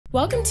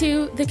Welcome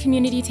to The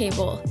Community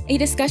Table, a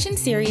discussion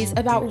series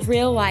about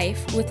real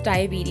life with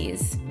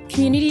diabetes.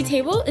 Community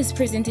Table is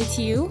presented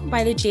to you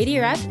by the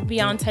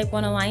JDRF-Beyond Type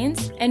 1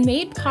 Alliance and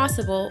made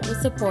possible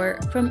with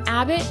support from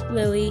Abbott,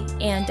 Lilly,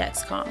 and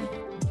Dexcom.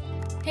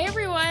 Hey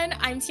everyone,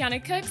 I'm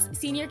Tiana Cooks,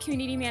 Senior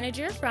Community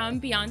Manager from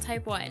Beyond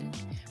Type 1.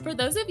 For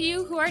those of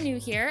you who are new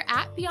here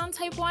at Beyond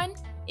Type 1,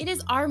 it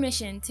is our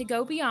mission to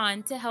go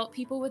beyond to help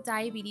people with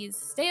diabetes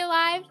stay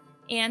alive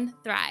and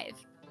thrive.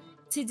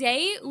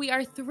 Today, we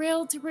are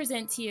thrilled to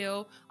present to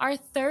you our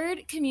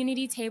third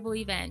Community Table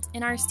event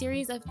in our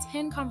series of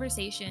 10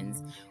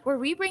 conversations where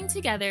we bring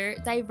together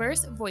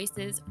diverse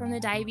voices from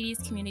the diabetes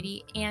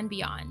community and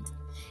beyond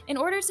in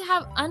order to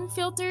have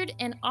unfiltered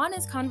and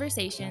honest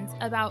conversations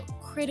about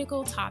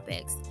critical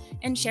topics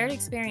and shared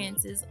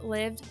experiences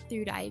lived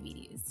through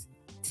diabetes.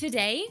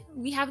 Today,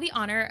 we have the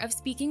honor of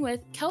speaking with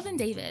Kelvin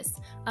Davis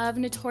of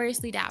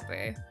Notoriously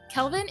Dapper.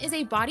 Kelvin is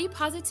a body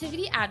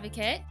positivity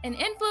advocate, an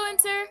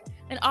influencer,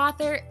 an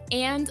author,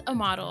 and a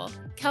model.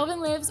 Kelvin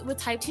lives with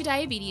type 2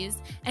 diabetes,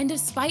 and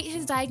despite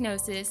his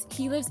diagnosis,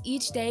 he lives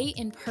each day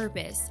in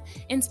purpose,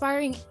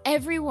 inspiring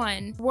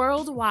everyone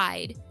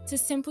worldwide to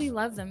simply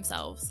love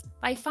themselves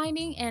by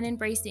finding and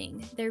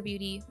embracing their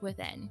beauty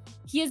within.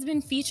 He has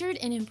been featured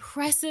in an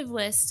impressive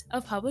list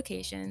of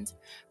publications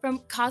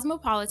from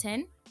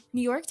Cosmopolitan,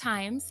 New York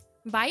Times,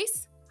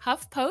 Vice,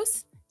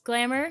 HuffPost,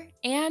 Glamour,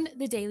 and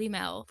the Daily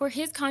Mail for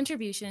his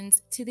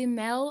contributions to the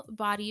male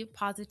body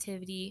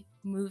positivity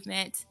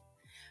movement.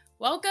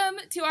 Welcome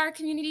to our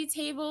community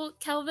table,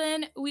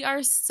 Kelvin. We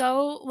are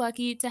so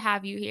lucky to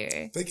have you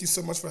here. Thank you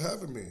so much for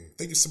having me.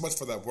 Thank you so much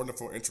for that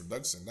wonderful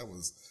introduction. That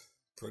was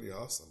pretty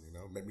awesome,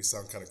 made me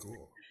sound kind of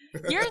cool.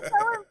 You're so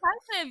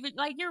impressive.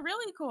 You're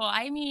really cool.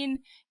 I mean,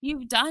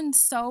 you've done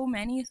so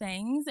many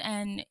things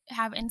and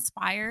have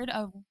inspired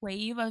a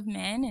wave of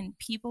men and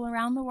people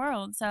around the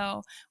world.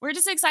 So we're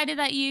just excited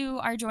that you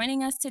are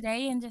joining us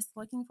today and just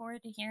looking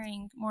forward to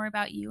hearing more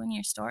about you and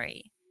your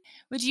story.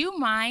 Would you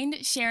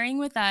mind sharing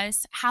with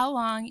us how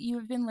long you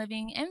have been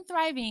living and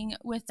thriving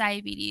with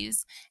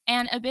diabetes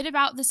and a bit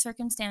about the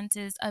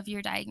circumstances of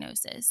your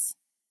diagnosis?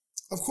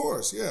 Of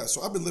course, yeah.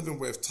 So I've been living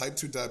with type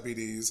 2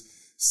 diabetes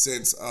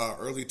since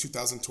early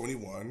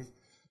 2021.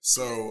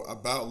 So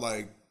about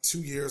 2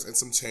 years and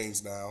some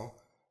change now.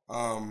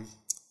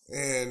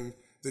 And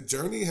the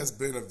journey has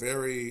been a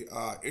very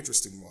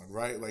interesting one,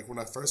 right? Like when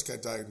I first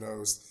got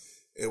diagnosed,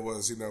 it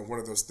was, one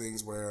of those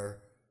things where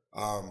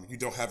you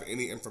don't have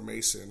any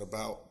information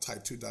about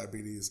type 2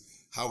 diabetes,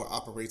 how it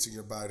operates in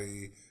your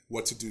body,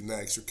 what to do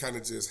next. You're kind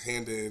of just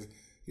handed,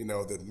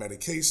 the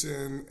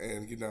medication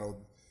and,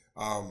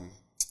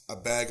 a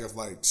bag of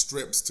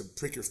strips to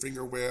prick your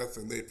finger with,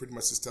 and they pretty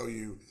much just tell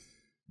you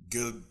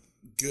good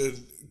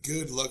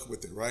luck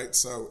with it, right?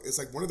 So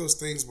it's one of those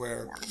things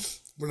where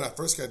when I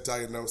first got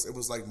diagnosed, it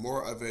was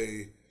more of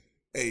a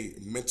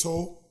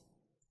mental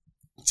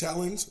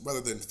challenge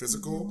rather than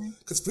physical,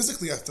 because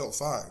physically I felt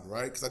fine,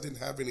 right? Because I didn't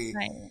have any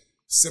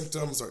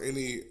symptoms or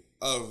any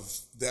of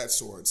that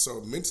sort. So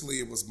mentally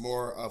it was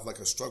more of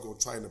a struggle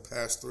trying to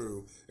pass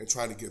through and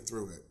trying to get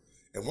through it.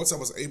 And once I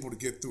was able to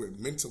get through it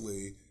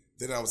mentally,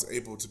 then I was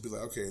able to be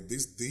okay,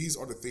 these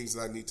are the things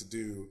that I need to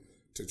do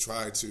to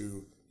try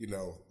to,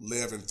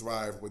 live and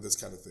thrive with this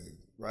kind of thing,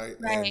 right?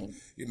 And,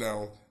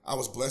 I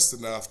was blessed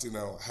enough to,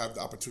 have the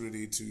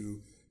opportunity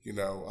to,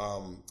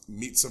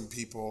 meet some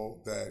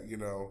people that,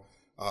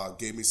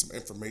 gave me some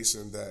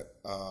information that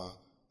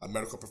a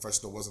medical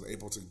professional wasn't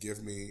able to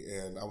give me,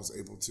 and I was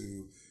able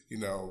to,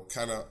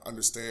 kind of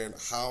understand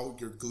how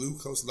your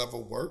glucose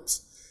level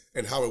works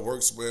and how it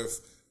works with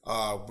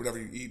whenever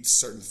you eat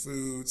certain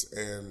foods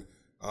and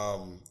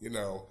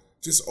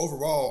just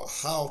overall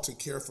how to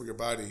care for your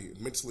body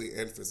mentally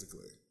and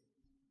physically.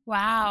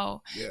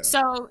 Wow. Yeah.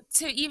 So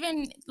to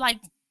even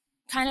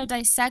kind of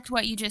dissect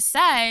what you just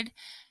said,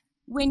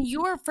 when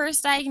you were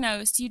first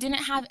diagnosed, you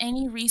didn't have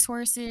any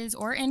resources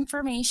or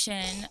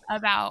information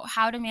about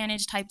how to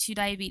manage type 2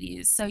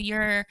 diabetes. So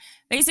you're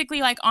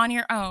basically on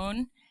your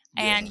own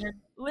and you're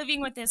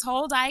living with this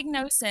whole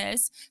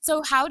diagnosis.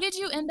 So how did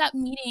you end up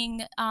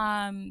meeting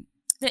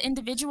the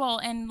individual,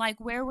 and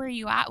where were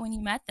you at when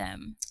you met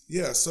them?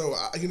 Yeah, so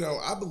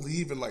I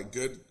believe in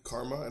good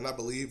karma, and I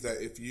believe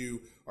that if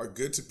you are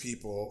good to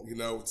people,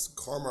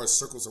 karma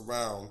circles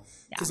around.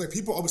 Because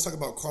people always talk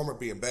about karma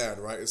being bad,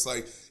 right? It's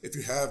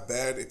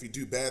if you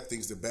do bad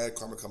things, the bad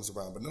karma comes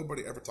around. But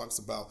nobody ever talks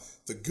about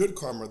the good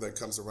karma that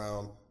comes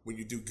around when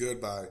you do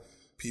good by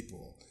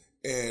people.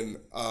 And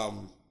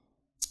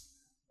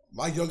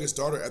my youngest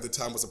daughter at the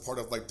time was a part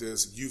of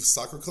this youth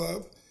soccer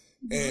club.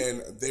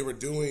 And they were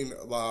doing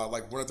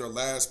one of their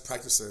last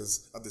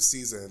practices of the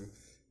season.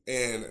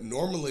 And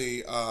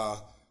normally,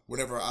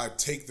 whenever I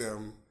take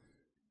them,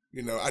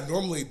 I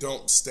normally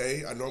don't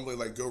stay. I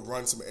normally go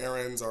run some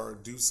errands or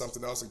do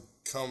something else and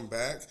come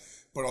back.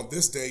 But on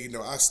this day,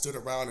 I stood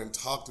around and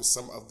talked to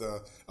some of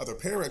the other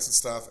parents and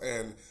stuff.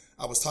 And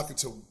I was talking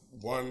to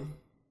one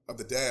of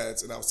the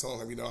dads, and I was telling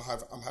him,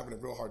 I'm having a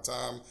real hard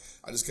time.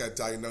 I just got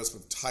diagnosed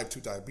with type 2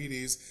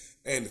 diabetes.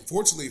 And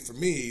fortunately for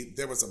me,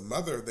 there was a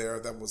mother there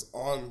that was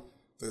on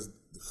the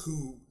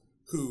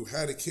who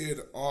had a kid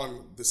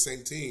on the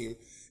same team,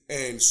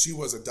 and she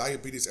was a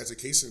diabetes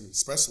education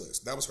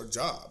specialist. That was her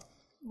job.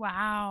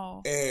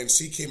 Wow. And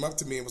she came up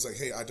to me and was like,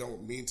 "Hey, I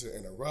don't mean to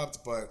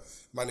interrupt, but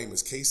my name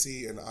is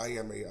Casey, and I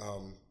am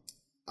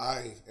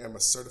a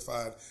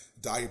certified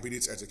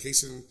diabetes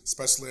education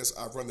specialist.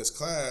 I run this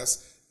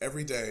class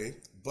every day,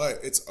 but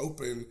it's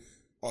open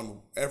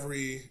on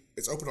every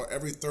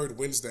third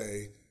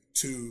Wednesday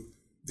to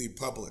the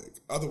public.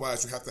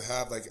 Otherwise, you have to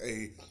have like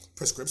a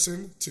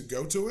prescription to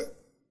go to it."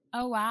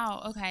 Oh,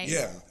 wow. Okay.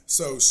 Yeah.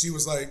 So she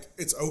was like,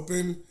 "It's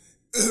open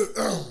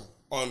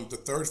on the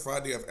third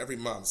Friday of every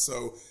month."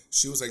 So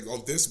she was like,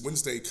 "On this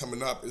Wednesday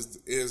coming up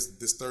is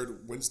this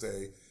third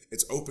Wednesday.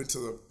 It's open to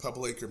the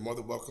public. You're more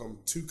than welcome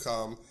to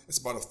come. It's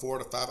about a 4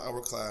 to 5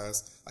 hour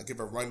class. I give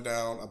a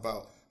rundown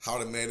about how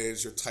to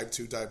manage your type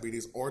 2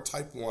 diabetes or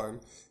type 1.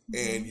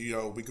 And,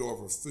 we go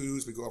over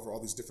foods. We go over all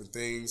these different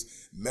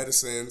things,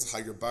 medicines, how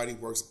your body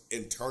works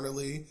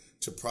internally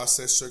to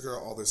process sugar,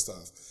 all this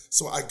stuff."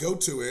 So I go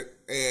to it,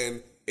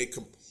 and it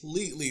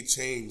completely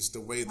changed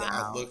the way that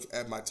I look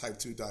at my type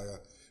 2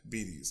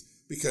 diabetes.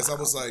 Because I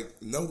was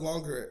like, no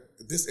longer,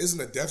 this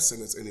isn't a death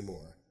sentence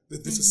anymore.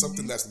 This is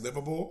something that's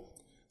livable.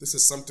 This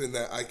is something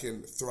that I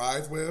can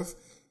thrive with.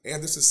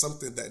 And this is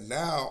something that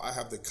now I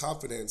have the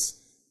confidence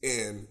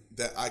in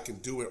that I can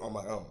do it on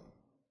my own.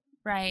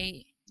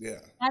 Right. Yeah.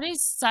 That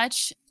is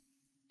such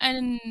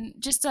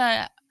just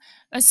a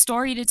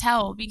story to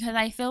tell, because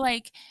I feel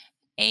like,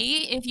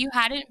 if you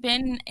hadn't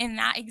been in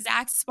that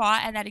exact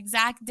spot at that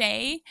exact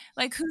day,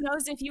 like, who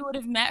knows if you would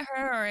have met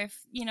her, or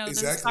if, the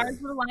stars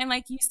would align,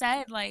 like you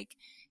said, like,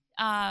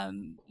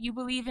 you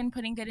believe in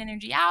putting good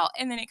energy out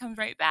and then it comes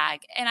right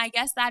back. And I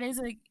guess that is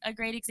a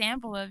great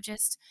example of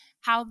just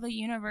how the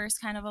universe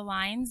kind of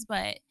aligns.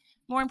 But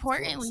more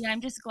importantly, I'm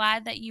just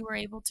glad that you were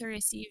able to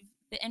receive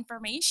the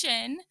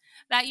information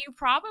that you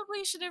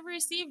probably should have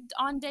received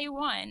on day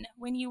one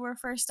when you were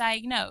first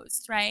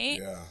diagnosed, right?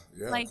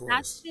 Yeah, like, of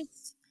course.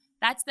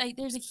 That's like,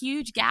 there's a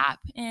huge gap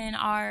in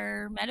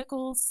our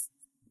medical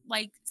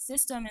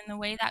system, in the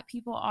way that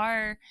people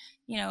are,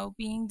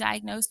 being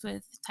diagnosed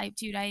with type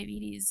 2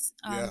 diabetes,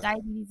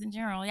 diabetes in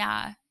general.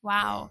 Yeah.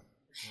 Wow.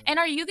 Yeah. And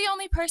are you the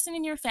only person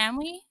in your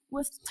family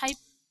with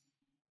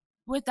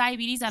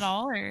diabetes at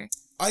all, or?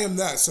 I am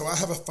not. So I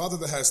have a father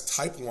that has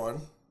type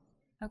 1.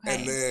 Okay.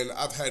 And then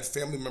I've had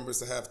family members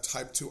that have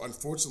type 2.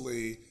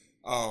 Unfortunately,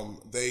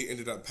 they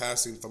ended up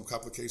passing from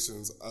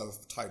complications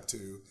of type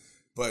 2.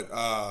 But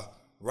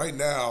right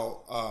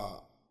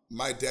now,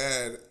 my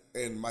dad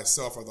and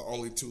myself are the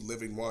only 2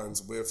 living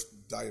ones with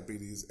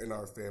diabetes in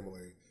our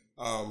family.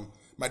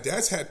 My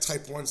dad's had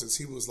type 1 since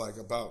he was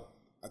about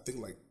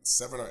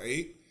 7 or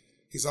 8.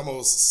 He's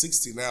almost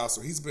 60 now,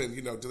 so he's been,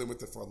 dealing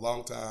with it for a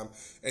long time.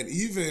 And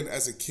even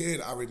as a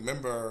kid, I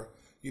remember,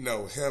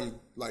 him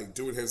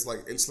doing his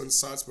insulin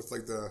shots with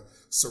the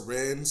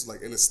syringe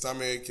in his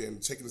stomach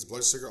and checking his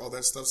blood sugar, all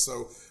that stuff.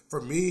 So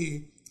for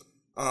me,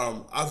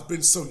 I've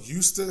been so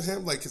used to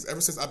him, because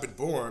ever since I've been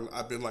born,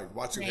 I've been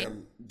watching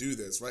him do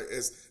this, right?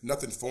 It's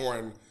nothing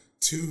foreign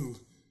to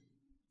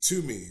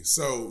me.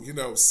 So,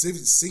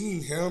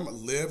 seeing him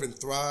live and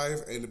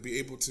thrive and to be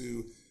able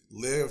to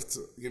live,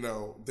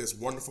 this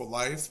wonderful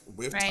life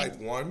with type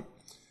 1,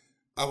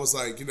 I was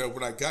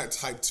when I got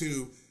type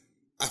 2,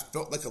 I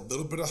felt a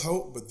little bit of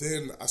hope, but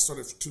then I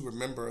started to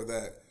remember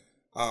that,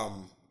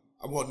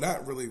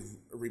 not really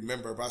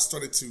remember, but I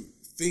started to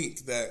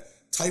think that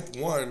type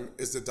 1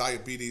 is the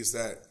diabetes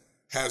that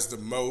has the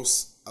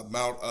most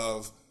amount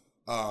of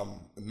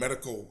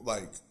medical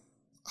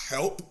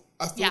help,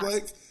 I feel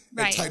like.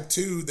 And type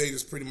 2, they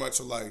just pretty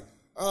much are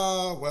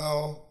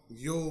well,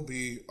 you'll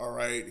be all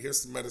right.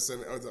 Here's the medicine.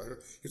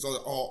 Here's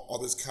all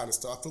this kind of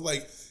stuff. I feel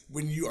like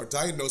when you are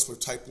diagnosed with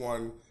type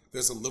 1,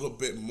 there's a little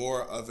bit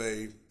more of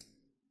a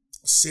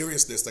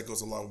seriousness that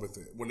goes along with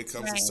it when it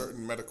comes to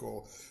certain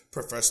medical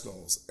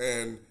professionals.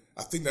 And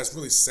I think that's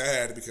really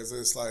sad, because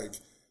it's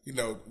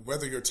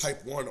whether you're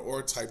type 1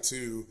 or type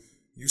 2,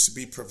 you should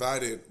be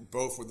provided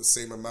both with the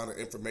same amount of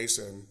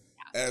information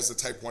as a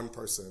type 1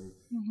 person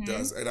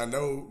does. And I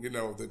know,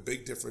 the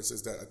big difference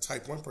is that a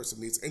type 1 person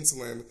needs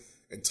insulin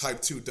and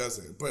type 2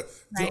 doesn't. But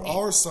there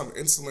are some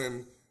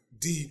insulin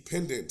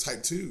dependent type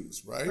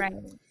 2s, right?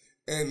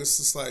 And it's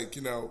just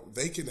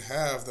they can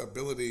have the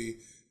ability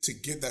to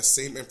get that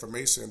same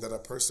information that a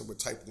person with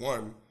type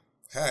 1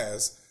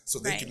 has. So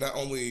they can not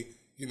only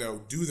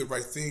do the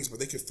right things, but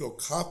they can feel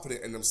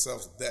confident in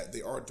themselves that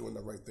they are doing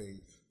the right thing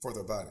for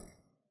their body.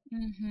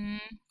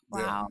 Wow.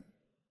 Yeah.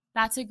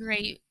 That's a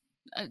great,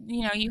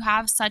 you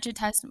have such a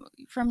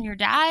testimony from your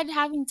dad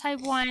having type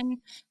 1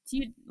 to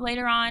you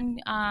later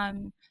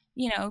on,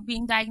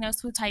 being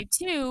diagnosed with type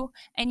 2.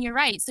 And you're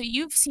right. So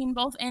you've seen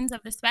both ends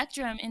of the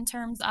spectrum in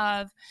terms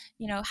of,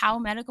 how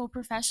medical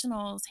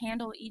professionals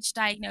handle each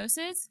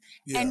diagnosis.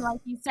 Yeah. And like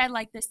you said,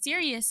 the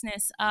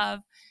seriousness of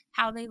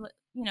how they,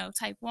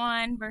 type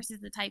 1 versus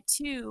the type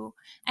 2.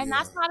 And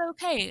that's not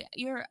okay.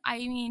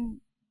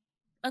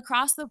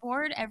 Across the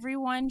board,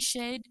 everyone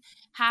should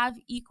have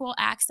equal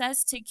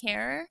access to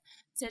care,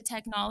 to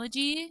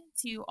technology,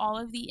 to all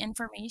of the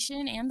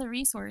information and the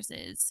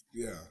resources.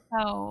 Yeah.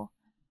 So,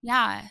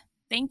 yeah,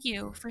 thank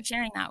you for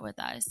sharing that with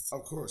us.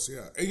 Of course,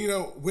 yeah. And, you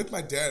know, with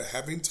my dad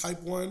having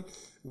type 1,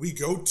 we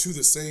go to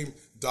the same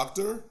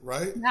doctor,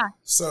 right? Yeah.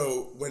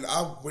 So when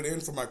I went in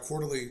for my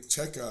quarterly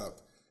checkup,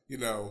 you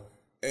know,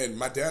 and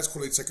my dad's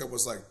quarterly checkup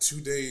was like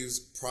 2 days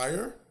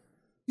prior.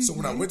 So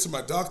when I went to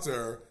my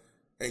doctor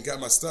and got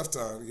my stuff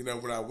done, you know,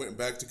 when I went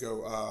back to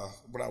go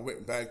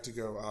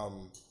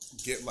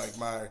get like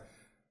my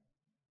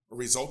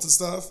results and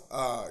stuff,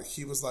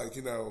 he was like,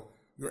 you know,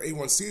 your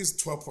A1C is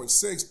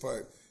 12.6,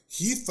 but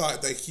he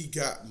thought that he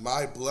got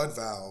my blood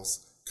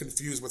valves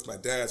confused with my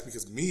dad's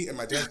because me and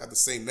my dad have the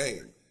same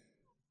name,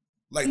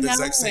 like the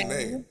exact same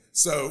name.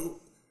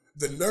 So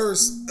the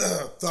nurse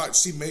thought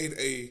she made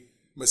a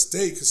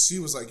mistake because she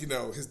was like, you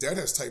know, his dad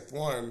has type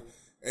 1,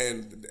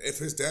 and if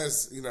his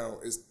dad's, you know,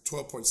 is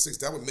 12.6,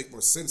 that would make more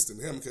sense than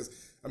him because,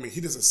 I mean,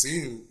 he doesn't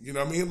seem, you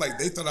know what I mean? Like,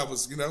 they thought I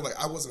was, you know,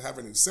 like, I wasn't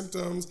having any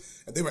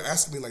symptoms, and they were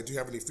asking me, like, do you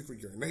have any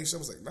frequent urination? I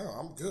was like, no,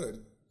 I'm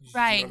good.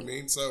 Right. You know what I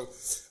mean? So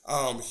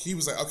he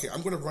was like, okay,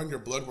 I'm going to run your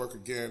blood work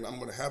again. I'm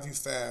going to have you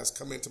fast,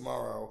 come in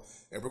tomorrow,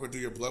 and we're going to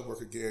do your blood work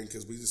again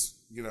because we just,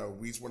 you know,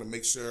 we just want to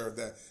make sure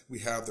that we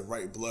have the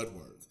right blood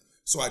work.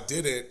 So I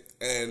did it,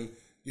 and,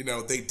 you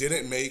know, they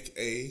didn't make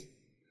a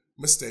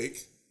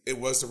mistake. It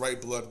was the right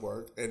blood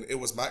work, and it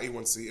was my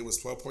A1C. It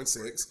was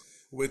 12.6,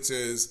 which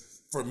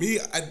is, for me,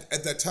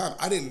 at that time,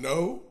 I didn't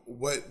know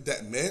what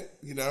that meant.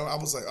 You know, I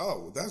was like,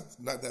 oh, that's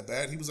not that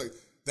bad. He was like,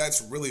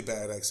 that's really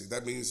bad, actually.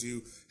 That means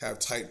you have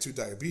type 2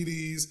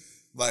 diabetes.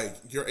 Like,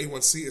 your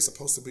A1C is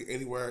supposed to be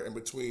anywhere in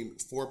between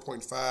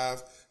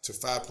 4.5 to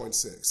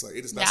 5.6. Like,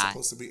 it is not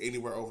supposed to be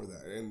anywhere over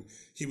that. And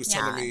he was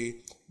telling me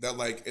that,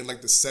 like, in,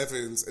 like, the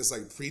 7s, it's,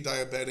 like,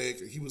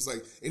 pre-diabetic. He was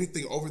like,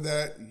 anything over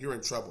that, you're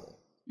in trouble.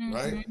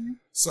 Right?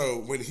 So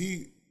when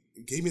he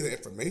gave me the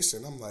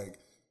information, I'm like,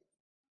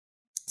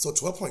 so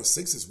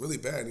 12.6 is really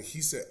bad. And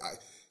he said,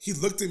 he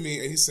looked at me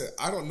and he said,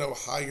 I don't know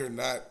how you're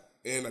not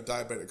in a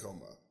diabetic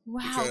coma.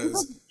 Wow.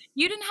 Because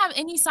you didn't have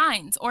any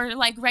signs or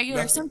like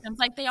regular nothing. symptoms.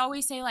 Like they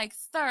always say, like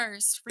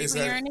thirst,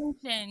 frequent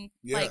urination,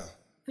 like Yeah.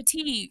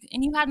 fatigue.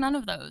 And you had none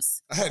of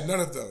those. I had none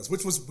of those,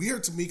 which was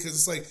weird to me because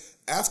it's like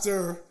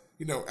after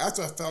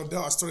I found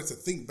out, I started to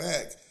think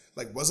back.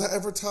 Like, was I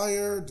ever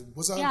tired?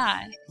 Was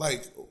I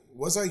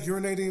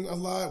urinating a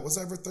lot? Was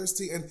I ever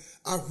thirsty? And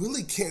I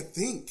really can't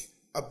think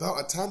about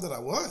a time that I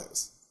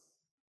was.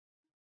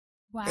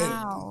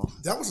 Wow.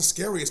 And that was the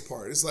scariest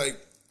part. It's like,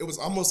 it was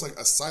almost like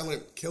a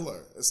silent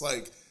killer. It's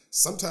like,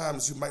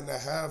 sometimes you might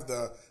not have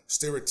the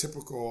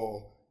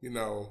stereotypical, you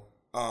know,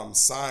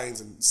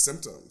 signs and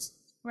symptoms.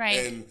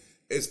 Right. And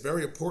it's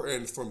very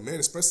important for men,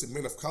 especially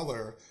men of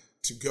color,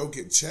 to go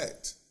get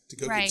checked, to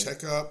go get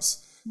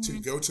checkups, to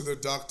go to the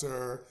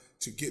doctor,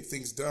 to get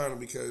things done,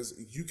 because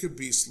you could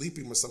be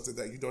sleeping with something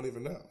that you don't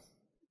even know.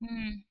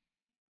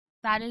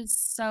 That is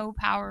so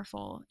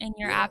powerful. And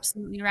you're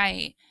absolutely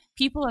right.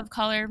 People of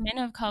color, men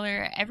of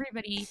color,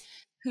 everybody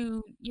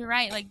who, you're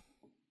right, like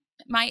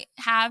might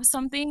have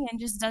something and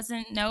just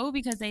doesn't know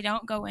because they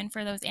don't go in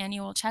for those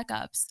annual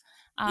checkups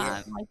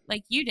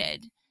like you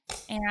did.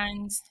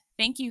 And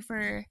thank you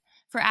for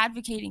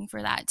advocating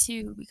for that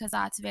too, because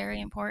that's very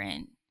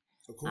important.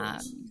 Of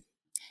course.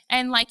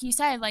 And like you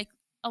said, like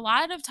a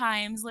lot of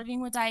times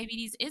living with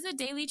diabetes is a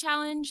daily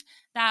challenge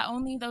that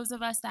only those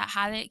of us that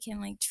have it can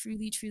like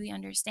truly, truly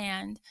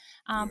understand.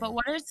 But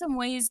what are some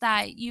ways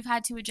that you've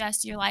had to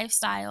adjust your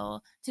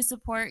lifestyle to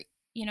support,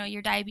 you know,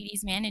 your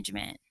diabetes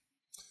management?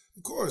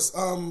 Of course.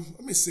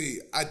 Let me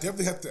see. I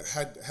definitely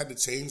had to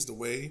change the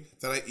way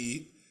that I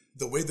eat,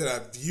 the way that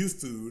I view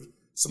food.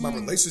 So my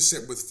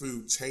relationship with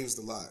food changed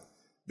a lot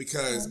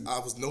because I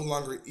was no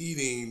longer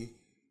eating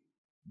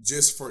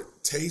just for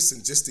taste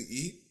and just to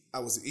eat. I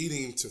was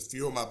eating to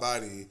fuel my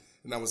body,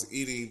 and I was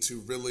eating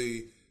to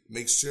really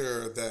make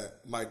sure that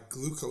my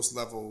glucose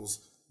levels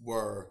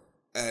were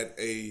at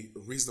a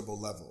reasonable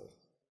level,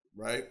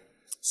 right?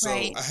 So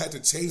I had to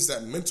change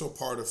that mental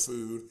part of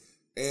food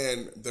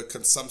and the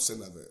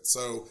consumption of it.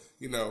 So,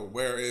 you know,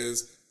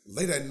 whereas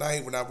late at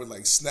night when I would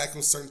like snack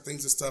on certain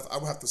things and stuff, I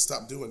would have to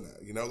stop doing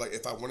that. You know, like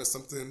if I wanted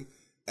something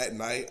at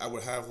night, I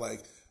would have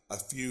like a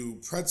few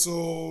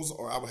pretzels,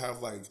 or I would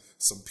have like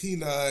some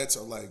peanuts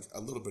or like a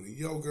little bit of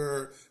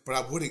yogurt, but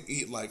I wouldn't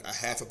eat like a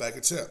half a bag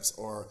of chips,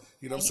 or,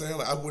 you know what I'm saying?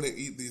 Like I wouldn't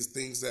eat these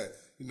things that,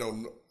 you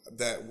know,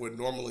 that would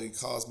normally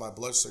cause my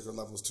blood sugar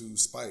levels to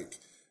spike.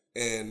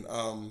 And,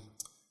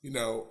 you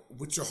know,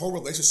 with your whole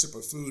relationship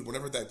with food,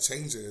 whenever that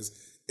changes,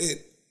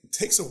 it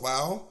takes a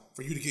while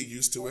for you to get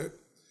used to it.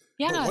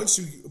 Yeah.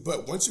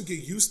 But once you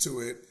get used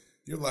to it,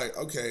 you're like,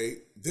 okay,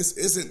 this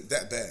isn't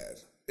that bad.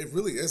 It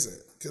really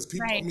isn't. Because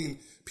people,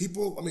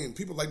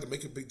 people like to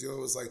make a big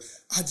deal. It's like,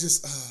 I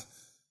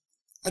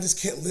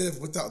just can't live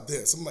without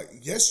this. I'm like,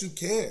 yes, you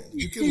can.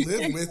 You can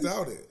live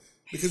without it.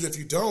 Because if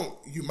you don't,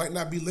 you might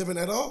not be living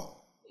at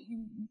all.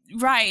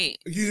 Right.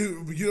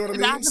 You know what I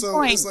mean? That's so the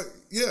point. It's like,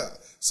 yeah.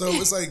 So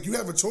it's like you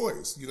have a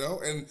choice, you know?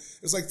 And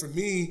it's like for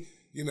me,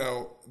 you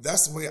know,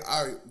 that's the way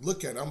I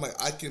look at it. I'm like,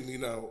 I can, you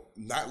know,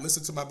 not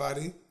listen to my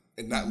body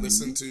and not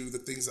listen to the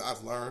things that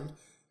I've learned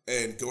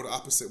and go the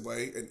opposite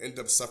way and end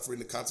up suffering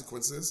the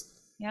consequences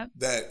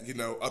that, you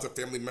know, other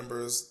family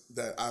members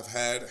that I've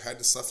had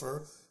to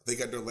suffer. They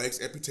got their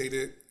legs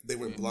amputated. They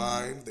went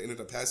blind. They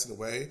ended up passing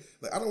away.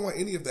 Like, I don't want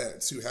any of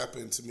that to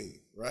happen to me,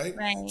 right?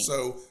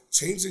 So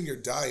changing your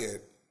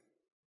diet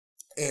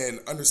and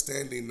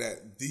understanding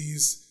that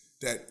these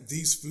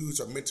foods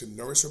are meant to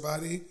nourish your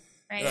body.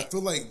 And I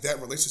feel like that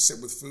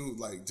relationship with food,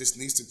 like, just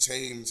needs to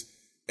change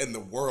in the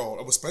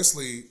world,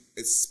 especially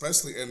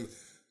in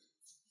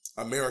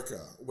America,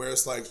 where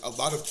it's like a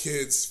lot of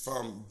kids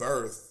from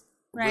birth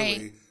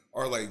really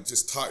are like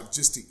just taught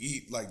just to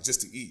eat. Like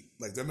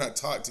they're not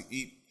taught to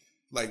eat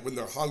like when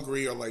they're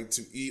hungry, or like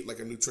to eat like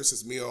a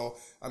nutritious meal.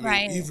 I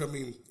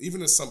mean,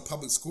 even in some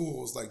public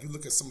schools, like you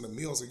look at some of the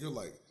meals and you're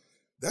like,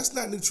 that's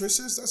not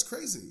nutritious. That's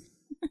crazy.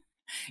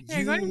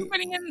 You're going to be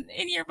putting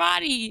in your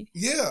body.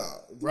 Yeah.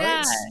 Right.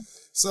 Yeah.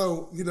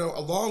 So, you know,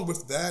 along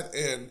with that,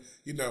 and,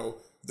 you know,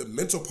 the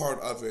mental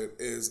part of it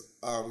is,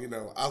 you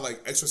know, I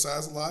like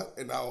exercise a lot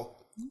and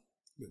I'll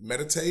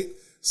meditate.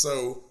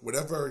 So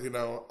whenever, you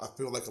know, I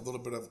feel like a little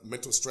bit of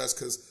mental stress,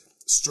 because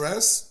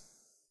stress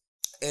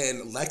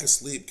and lack of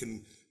sleep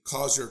can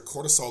cause your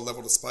cortisol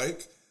level to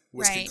spike,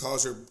 which can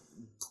cause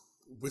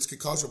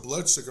your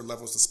blood sugar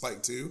levels to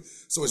spike too.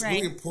 So it's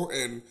really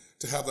important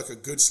to have like a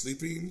good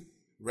sleeping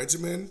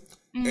regimen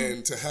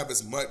and to have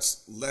as much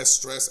less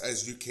stress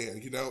as you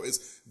can. You know,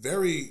 it's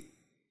very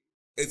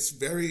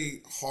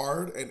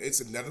hard and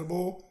it's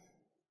inevitable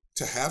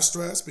to have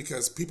stress,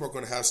 because people are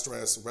going to have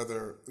stress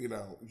whether, you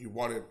know, you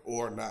want it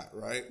or not,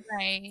 right?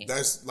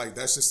 That's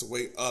just the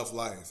way of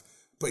life.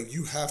 But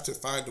you have to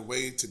find a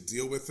way to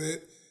deal with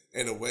it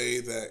in a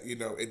way that, you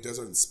know, it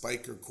doesn't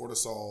spike your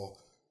cortisol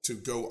to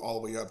go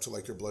all the way up to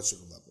like your blood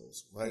sugar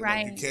levels, right?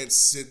 Like you can't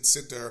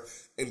sit there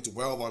and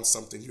dwell on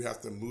something. You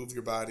have to move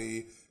your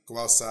body, go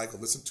outside, go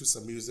listen to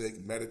some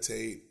music,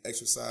 meditate,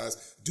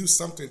 exercise, do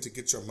something to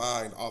get your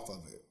mind off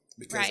of it.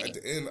 Because at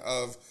the end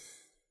of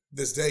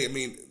this day, I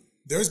mean,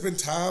 there's been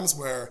times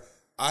where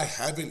I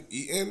haven't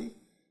eaten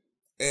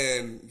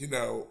and, you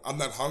know, I'm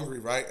not hungry,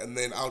 right? And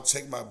then I'll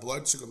check my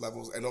blood sugar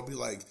levels and it'll be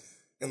like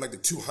in like the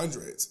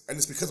 200s. And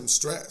it's because I'm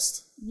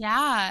stressed.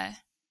 Yeah.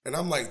 And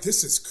I'm like,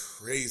 this is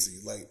crazy.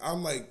 Like,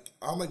 I'm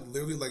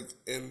literally like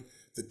in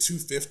the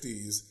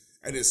 250s.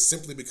 And it's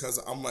simply because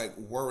I'm like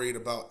worried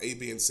about A,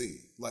 B, and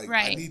C. Like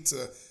I need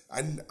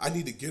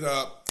to get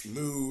up,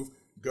 move,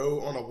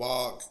 go on a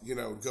walk, you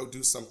know, go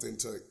do something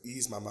to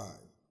ease my mind.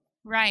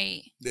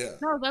 Yeah.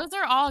 No, those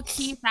are all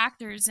key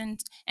factors.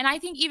 And I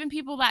think even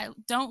people that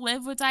don't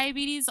live with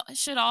diabetes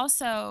should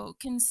also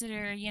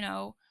consider, you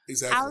know,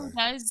 how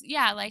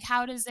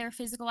does their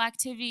physical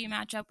activity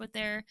match up with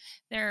their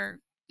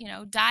you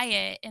know,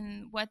 diet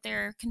and what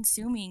they're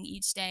consuming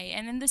each day.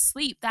 And then the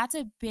sleep, that's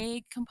a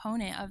big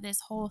component of this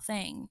whole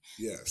thing.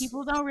 Yes.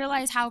 People don't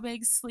realize how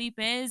big sleep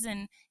is,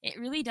 and it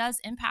really does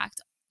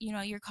impact, you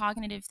know, your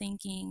cognitive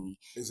thinking,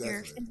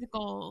 your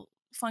physical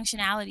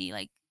functionality,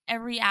 like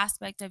every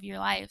aspect of your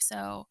life.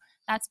 So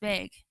that's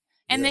big.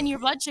 And then your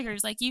blood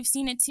sugars, like you've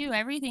seen it too.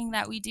 Everything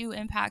that we do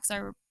impacts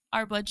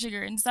our blood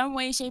sugar in some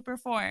way, shape, or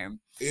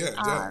form. Yeah, it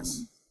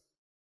does.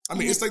 I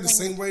mean, it's like the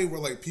same way where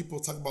like people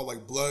talk about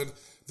like blood.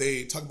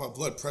 They talk about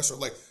blood pressure.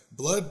 Like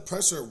blood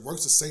pressure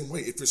works the same way.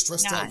 If you're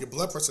stressed out, your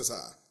blood pressure's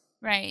high.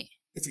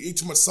 If you eat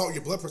too much salt,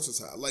 your blood pressure's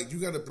high. Like you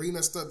got to bring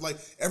that stuff. Like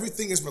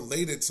everything is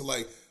related to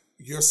like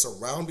your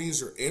surroundings,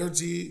 your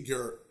energy,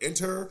 your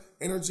inner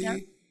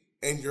energy,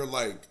 and your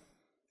like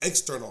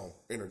external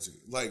energy.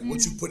 Like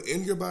what you put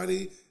in your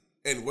body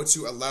and what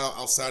you allow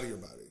outside of your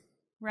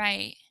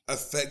body.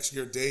 Affects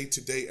your day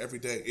to day, every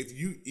day. If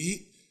you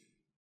eat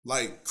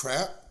like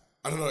crap,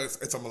 I don't know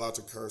if I'm allowed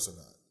to curse or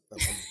not.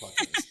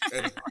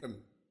 Am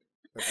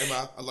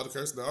I allowed to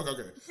curse? No.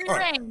 Okay.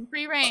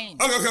 Free reign.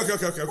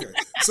 Okay.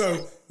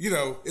 So, you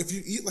know, if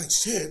you eat like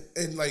shit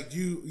and like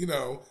you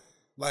know,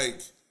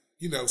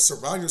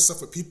 surround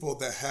yourself with people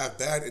that have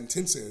bad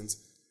intentions,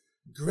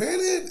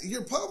 granted,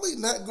 you're probably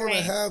not going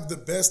to have the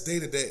best day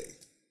to day.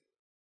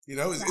 You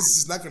know, it's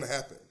just not going to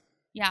happen.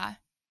 Yeah.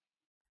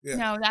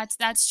 No,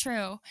 that's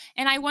true.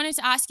 And I wanted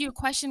to ask you a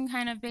question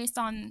kind of based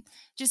on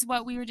just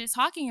what we were just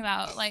talking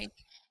about. Like,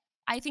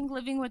 I think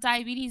living with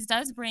diabetes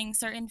does bring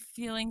certain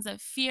feelings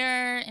of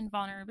fear and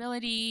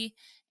vulnerability.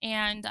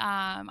 And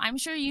I'm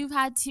sure you've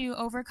had to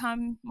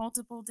overcome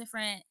multiple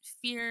different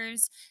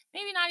fears,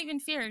 maybe not even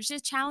fears,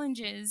 just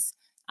challenges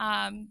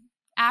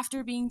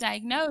after being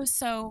diagnosed.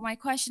 So my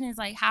question is,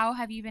 like, how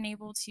have you been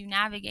able to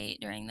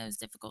navigate during those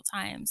difficult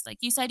times? Like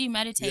you said, you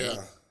meditate.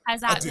 Yeah, Has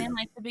that been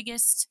like the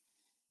biggest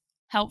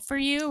help for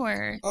you,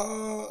 or?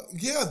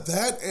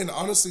 That, and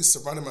honestly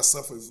surrounding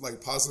myself with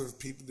like positive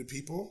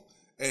people.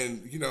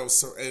 And, you know,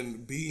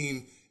 and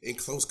being in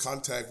close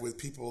contact with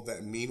people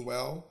that mean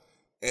well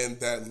and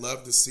that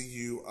love to see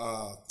you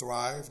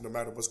thrive no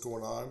matter what's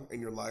going on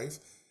in your life,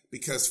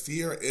 because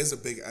fear is a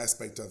big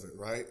aspect of it,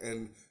 right?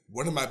 And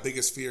one of my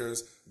biggest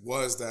fears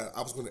was that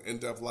I was going to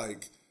end up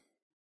like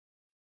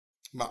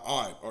my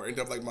aunt, or end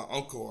up like my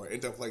uncle, or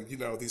end up like, you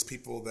know, these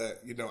people that,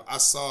 you know, I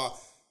saw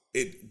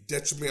it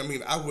detrimented. I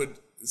mean, I would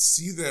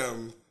see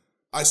them,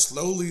 I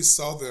slowly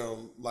saw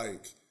them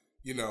like,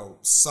 you know,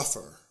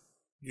 suffer.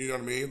 You know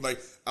what I mean?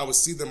 Like, I would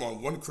see them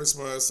on one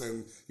Christmas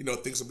and, you know,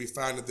 things would be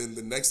fine. And then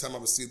the next time I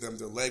would see them,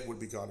 their leg would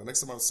be gone. The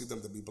next time I would see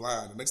them, they'd be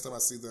blind. The next time I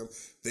see them,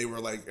 they were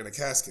like in a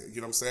casket. You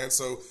know what I'm saying?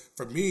 So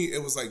for me,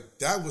 it was like,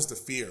 that was the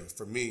fear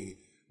for me,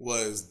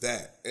 was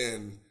that.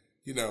 And,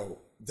 you know,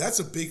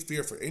 that's a big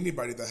fear for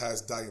anybody that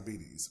has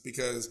diabetes,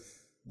 because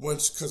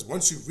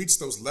once you reach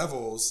those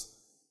levels,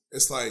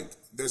 it's like,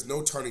 there's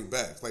no turning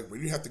back. Like,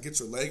 when you have to get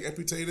your leg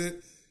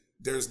amputated,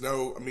 there's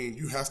no, I mean,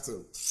 you have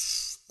to,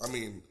 I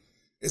mean,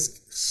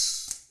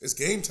 it's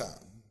game time.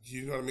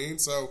 You know what I mean?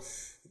 So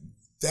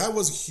that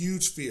was a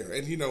huge fear.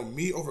 And, you know,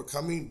 me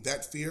overcoming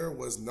that fear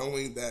was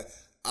knowing that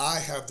I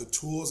have the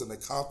tools and the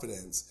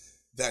confidence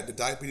that the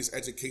diabetes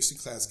education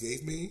class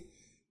gave me.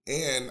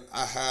 And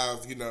I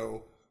have, you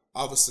know,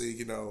 obviously,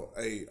 you know,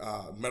 a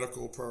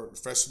medical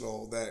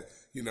professional that,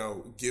 you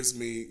know, gives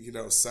me, you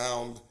know,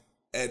 sound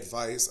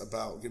advice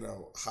about, you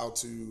know, how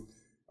to,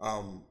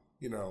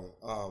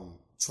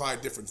 try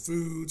different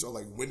foods, or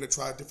like when to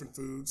try different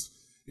foods.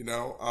 You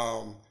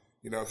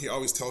know, he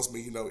always tells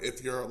me, you know,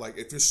 if your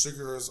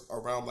sugar is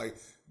around like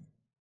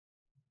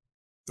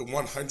the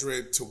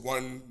 100 to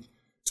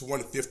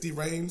 150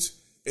 range,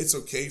 it's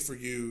okay for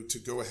you to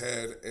go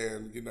ahead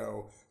and, you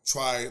know,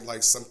 try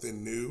like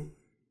something new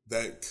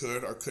that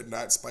could or could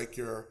not spike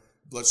your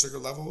blood sugar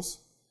levels.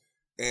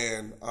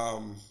 And,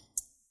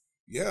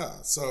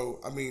 so,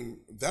 I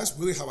mean, that's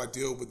really how I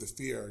deal with the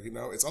fear. You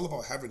know, it's all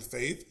about having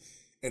faith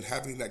and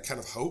having that kind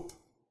of hope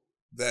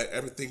that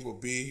everything will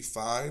be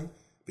fine,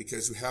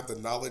 because you have the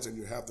knowledge and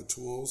you have the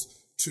tools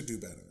to do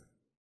better.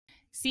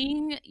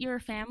 Seeing your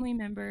family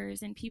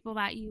members and people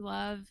that you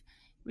love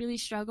really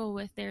struggle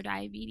with their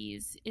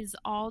diabetes is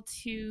all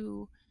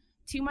too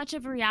much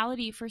of a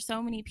reality for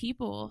so many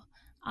people,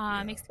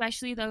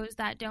 especially those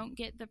that don't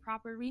get the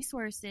proper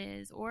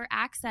resources or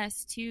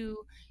access to,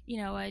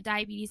 you know, a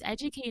diabetes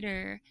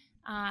educator.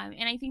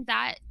 And I think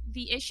that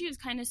the issues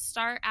kind of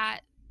start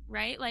at,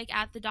 right, like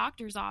at the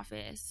doctor's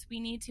office. We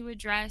need to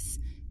address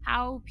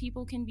how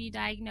people can be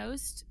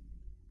diagnosed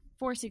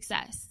for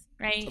success,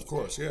 right? Of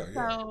course, yeah.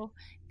 So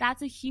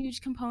that's a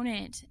huge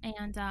component.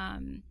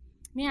 And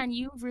man,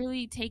 you've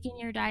really taken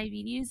your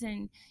diabetes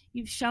and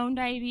you've shown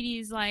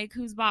diabetes like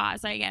who's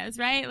boss, I guess,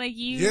 right? Like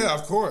you. Yeah,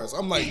 of course.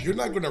 I'm like, you're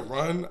not going to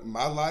run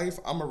my life.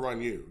 I'm going to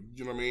run you.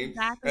 You know what I mean?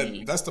 Exactly.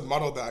 And that's the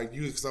model that I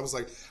use, because I was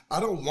like, I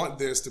don't want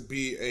this to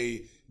be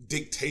a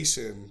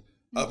dictation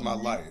of my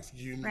life.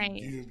 You know what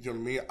I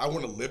mean? I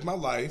want to live my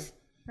life.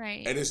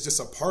 Right. And it's just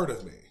a part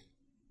of me,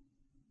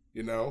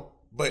 you know?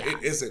 But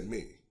it isn't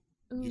me.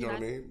 Ooh, you know what I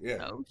mean? Yeah.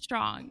 So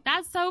strong.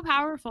 That's so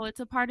powerful. It's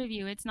a part of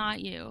you. It's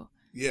not you.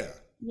 Yeah.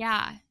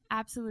 Yeah,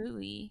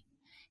 absolutely.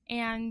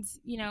 And,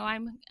 you know,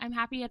 I'm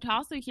happy to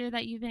also hear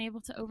that you've been able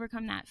to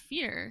overcome that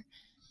fear,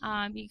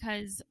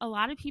 because a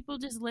lot of people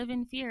just live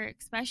in fear,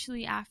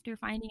 especially after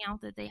finding out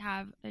that they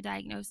have a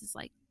diagnosis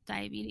like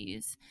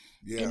diabetes.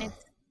 Yeah. And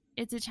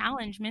it's a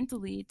challenge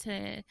mentally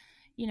to,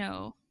 you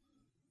know,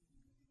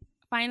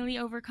 finally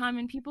overcome.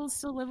 And people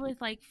still live with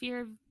like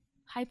fear of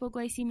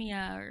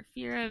hypoglycemia or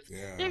fear of,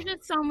 there's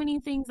just so many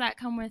things that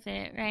come with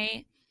it,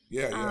 right?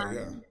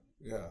 Yeah.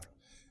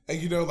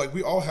 And, you know, like,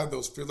 we all have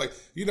those fears. Like,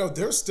 you know,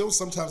 there's still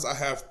sometimes I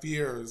have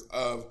fears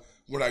of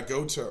when I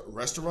go to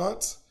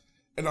restaurants,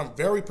 and I'm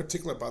very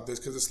particular about this,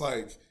 because it's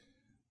like,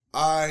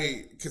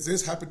 because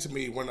this happened to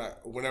me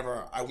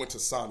whenever I went to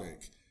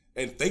Sonic,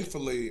 and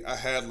thankfully I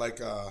had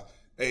like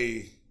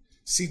a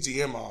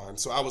CGM on,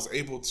 so I was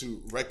able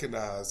to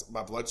recognize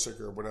my blood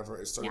sugar whenever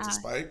it started to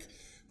spike.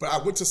 But I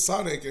went to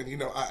Sonic, and, you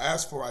know, I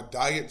asked for a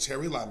diet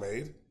cherry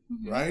limeade,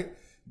 right?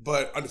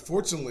 But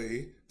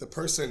unfortunately, the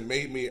person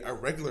made me a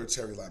regular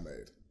cherry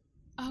limeade.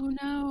 Oh,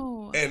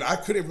 no. And I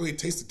couldn't really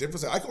taste the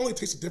difference. I can only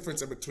taste the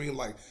difference in between,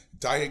 like,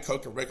 Diet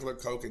Coke and regular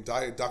Coke, and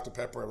Diet Dr.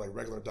 Pepper and, like,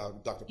 regular Dr.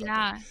 Pepper.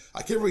 Yeah.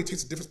 I can't really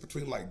taste the difference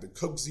between, like, the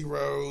Coke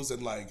Zeros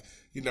and, like,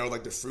 you know,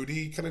 like the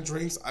fruity kind of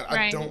drinks.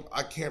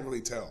 I can't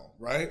really tell,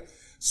 right?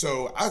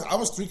 So I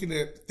was thinking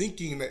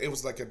that it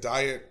was like a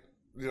diet,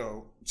 you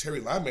know,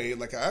 cherry limeade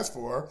like I asked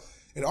for.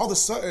 And all of a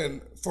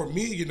sudden, for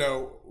me, you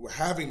know,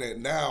 having it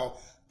now,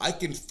 I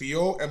can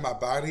feel in my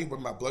body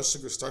when my blood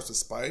sugar starts to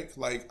spike.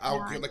 Like,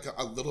 I'll get like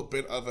a little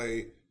bit of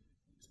a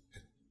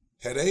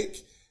headache,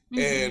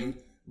 and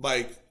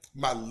like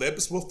my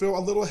lips will feel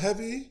a little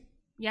heavy.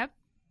 Yep.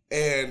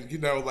 And, you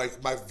know,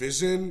 like my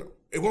vision,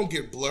 it won't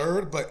get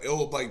blurred, but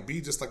it'll like be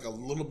just like a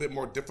little bit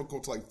more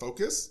difficult to like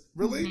focus,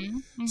 really.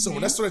 So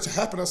when that started to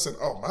happen, I said,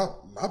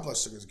 oh, my blood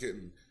sugar is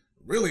getting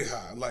really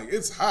high. Like,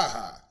 it's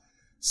high.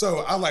 So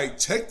I like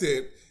checked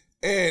it,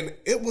 and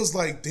it was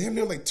like damn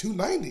near like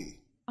 290.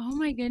 Oh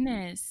my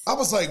goodness. I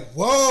was like,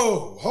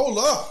 whoa, hold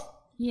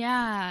up.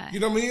 Yeah. You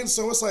know what I mean?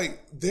 So it's like,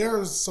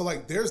 there's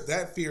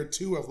that fear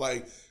too of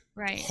like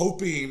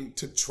hoping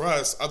to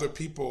trust other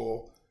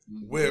people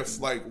with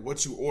like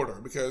what you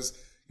order, because,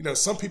 you know,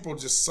 some people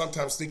just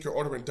sometimes think you're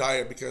ordering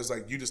diet because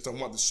like you just don't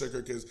want the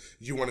sugar because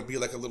you want to be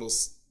like a little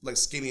like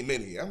skinny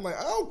mini. I'm like,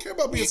 I don't care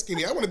about being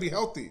skinny. I want to be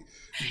healthy.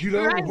 You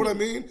know Right. what I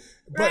mean?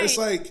 But it's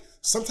like,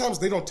 sometimes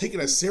they don't take it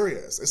as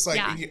serious. It's like,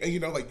 Yeah. and you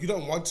know, like you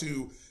don't want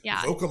to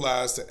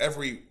vocalize to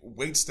every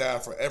wait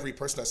staff or every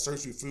person that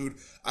serves you food,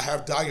 I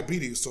have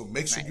diabetes, so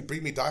make sure you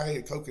bring me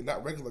Diet Coke and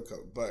not regular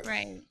Coke. But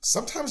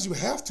sometimes you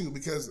have to,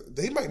 because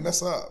they might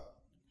mess up.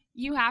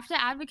 You have to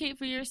advocate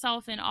for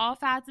yourself in all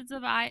facets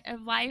of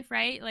life,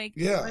 right? Like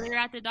whether you're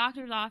at the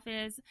doctor's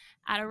office,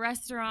 at a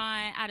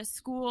restaurant, at a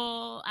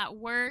school, at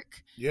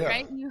work,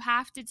 right? You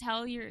have to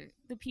tell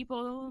the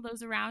people,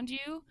 those around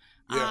you,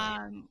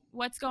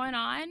 what's going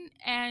on.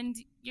 And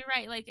you're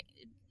right, like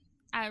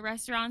at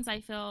restaurants, I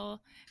feel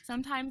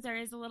sometimes there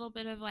is a little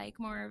bit of like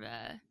more of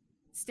a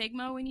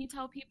stigma when you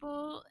tell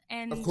people,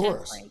 and of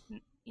course, just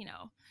like, you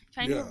know,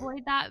 trying to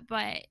avoid that,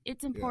 but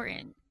it's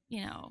important.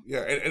 You know.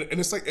 Yeah,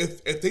 and it's like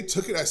if they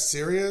took it as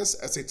serious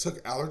as they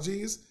took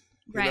allergies,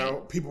 you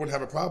know, people wouldn't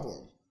have a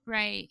problem.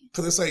 Right.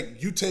 Because it's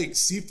like you take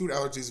seafood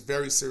allergies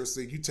very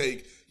seriously. You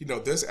take, you know,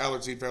 this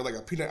allergy very, like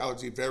a peanut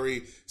allergy,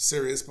 very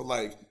serious, but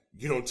like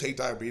you don't take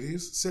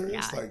diabetes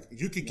serious. Yeah. Like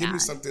you could give me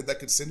something that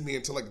could send me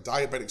into like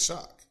diabetic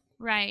shock.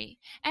 Right.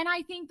 And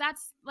I think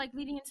that's like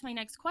leading into my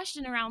next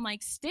question around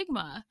like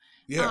stigma.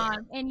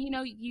 And you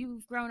know,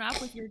 you've grown up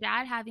with your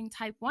dad having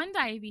type 1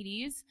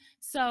 diabetes.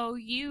 So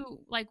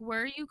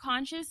were you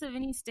conscious of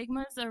any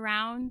stigmas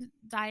around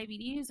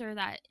diabetes or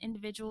that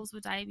individuals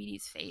with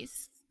diabetes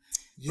face?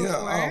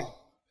 Yeah.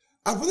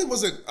 I really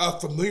wasn't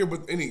familiar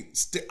with any,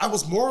 I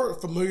was more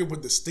familiar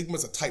with the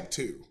stigmas of type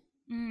 2.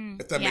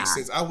 If that makes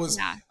sense. I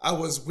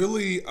was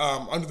really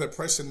under the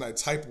impression that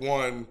type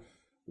 1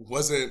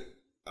 wasn't,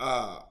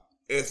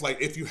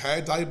 if you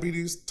had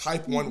diabetes,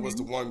 type 1 was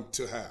the one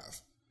to have.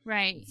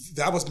 Right.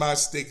 That was my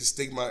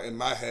stigma in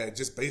my head,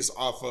 just based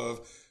off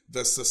of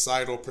the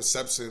societal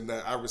perception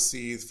that I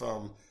received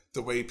from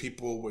the way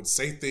people would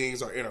say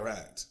things or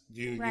interact.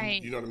 You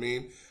know what I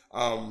mean?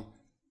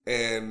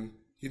 And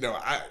you know,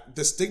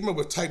 the stigma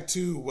with type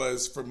 2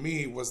 was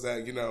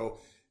that, you know,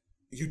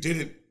 you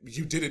did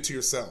it to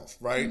yourself,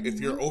 right? If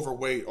you're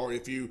overweight, or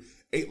if you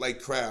ate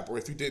like crap, or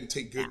if you didn't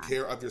take good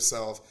care of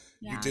yourself,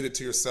 you did it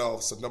to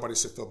yourself, so nobody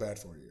should feel bad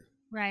for you.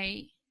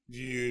 Right.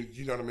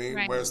 You know what I mean?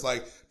 Right. Whereas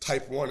like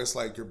type 1, it's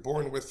like you're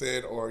born with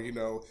it, or, you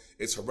know,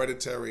 it's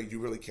hereditary, you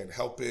really can't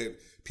help it.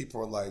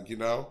 People are like, you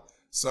know?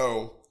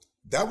 So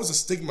that was a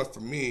stigma for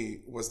me,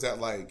 was that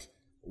like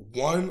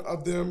one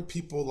of them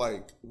people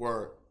like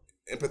were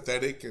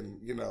empathetic and,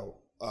 you know,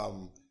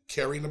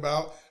 caring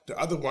about. The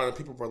other one,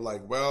 people were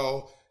like,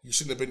 well, you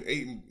shouldn't have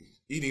been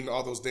eating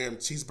all those damn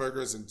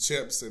cheeseburgers and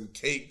chips and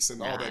cakes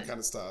and all that kind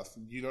of stuff.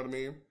 You know what I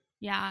mean?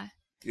 Yeah.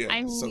 Yeah.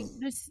 I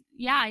mean,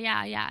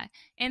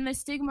 and the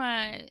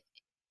stigma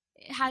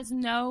has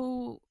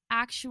no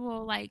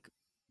actual like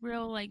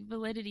real like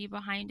validity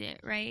behind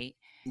it, right?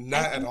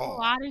 Not at all. A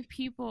lot of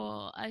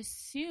people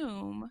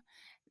assume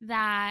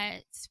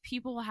that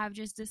people have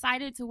just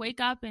decided to wake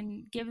up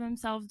and give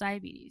themselves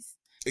diabetes.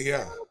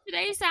 Yeah.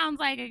 Today sounds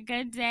like a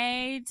good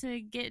day to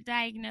get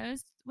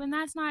diagnosed, when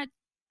that's not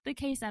the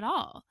case at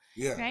all.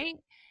 Yeah. Right?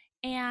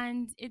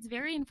 And it's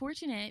very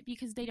unfortunate,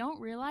 because they don't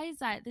realize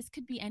that this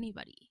could be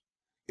anybody.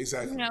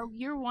 Exactly. You know,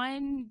 you're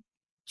one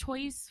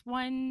choice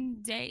one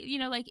day, you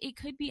know, like it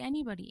could be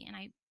anybody. And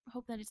I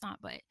hope that it's not,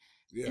 but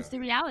it's the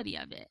reality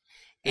of it.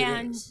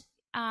 And,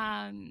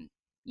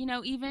 you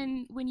know,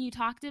 even when you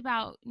talked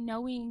about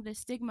knowing the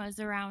stigmas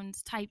around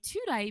type 2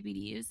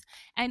 diabetes,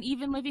 and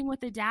even living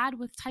with a dad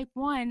with type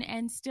 1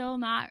 and still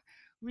not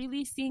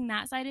really seeing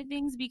that side of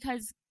things,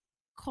 because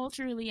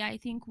culturally, I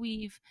think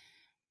we've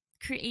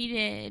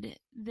created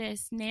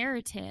this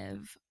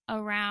narrative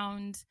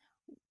around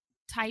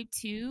type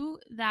 2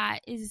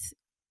 that is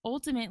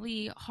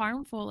ultimately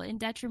harmful and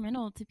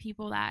detrimental to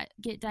people that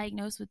get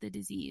diagnosed with the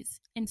disease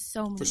in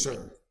so many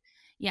ways.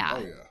 Yeah.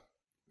 Oh,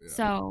 yeah.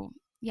 So,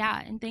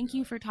 yeah. And thank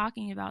you for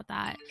talking about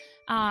that.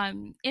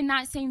 In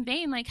that same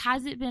vein, like,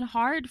 has it been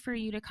hard for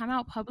you to come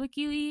out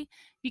publicly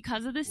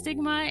because of the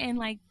stigma and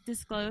like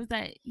disclose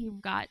that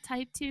you've got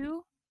type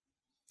 2?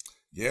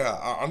 Yeah,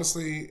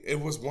 honestly, it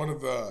was one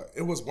of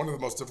the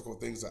most difficult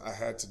things that I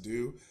had to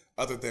do,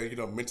 other than, you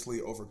know,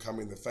 mentally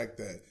overcoming the fact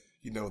that,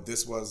 you know,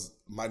 this was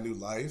my new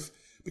life,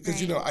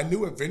 because, you know, I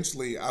knew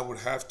eventually I would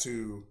have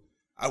to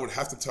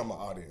tell my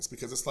audience,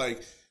 because it's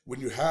like when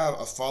you have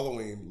a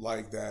following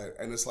like that,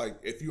 and it's like,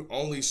 if you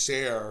only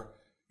share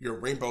your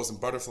rainbows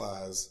and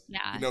butterflies,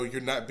 you know,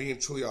 you're not being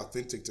truly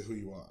authentic to who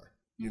you are,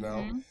 you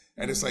know?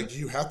 And it's like,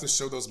 you have to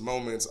show those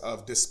moments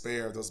of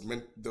despair,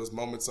 those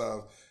moments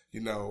of, you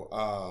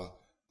know,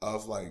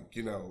 of like,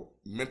 you know,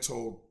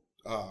 mental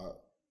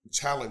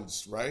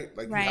challenge, right?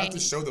 Like you have to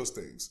show those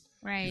things.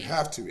 Right. You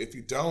have to. If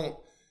you don't,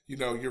 you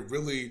know, you're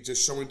really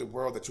just showing the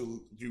world that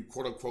you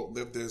quote unquote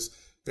live this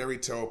fairy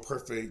tale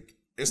perfect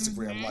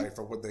Instagram life,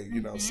 or what they,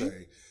 you know,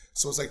 say.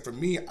 So it's like, for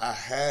me, I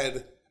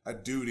had a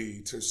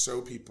duty to show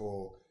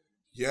people,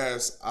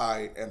 yes,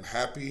 I am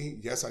happy.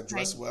 Yes, I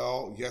dress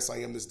well. Yes, I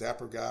am this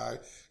dapper guy.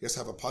 Yes,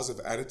 I have a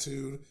positive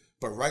attitude.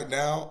 But right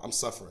now, I'm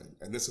suffering,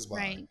 and this is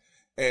why.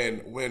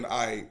 And when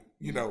I,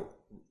 you know,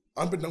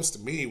 unbeknownst to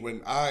me,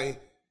 when I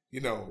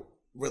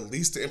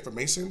release the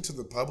information to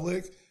the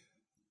public,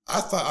 I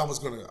thought I was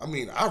gonna. I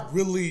mean, I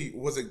really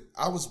wasn't.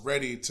 I was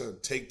ready to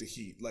take the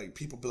heat. Like,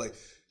 people be like,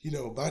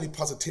 body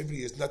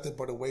positivity is nothing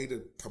but a way to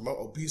promote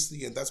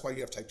obesity, and that's why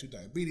you have type 2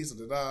 diabetes,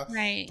 and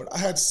Right. But I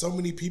had so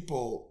many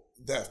people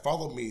that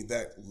follow me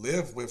that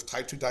live with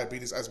type 2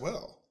 diabetes as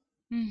well,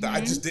 that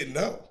I just didn't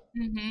know.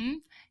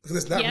 Because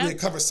it's not really a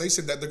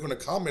conversation that they're going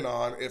to comment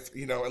on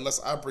unless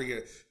I bring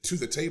it to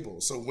the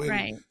table. So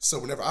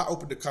whenever I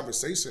opened the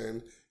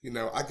conversation,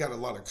 I got a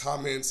lot of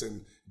comments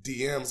and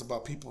DMs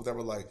about people that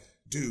were like,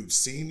 dude,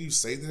 seeing you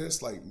say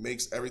this like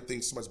makes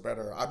everything so much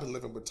better. I've been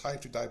living with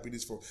type 2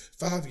 diabetes for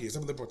 5 years.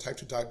 I've been living with type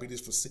 2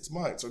 diabetes for 6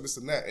 months, or this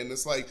and that. And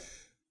it's like,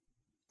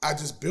 I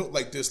just built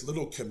like this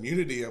little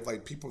community of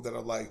like people that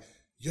are like,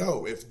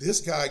 yo, if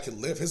this guy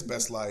can live his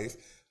best life,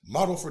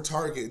 model for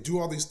Target, do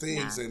all these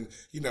things, and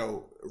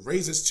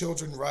raise his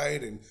children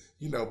right, and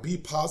be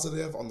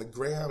positive on the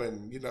gram,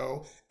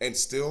 and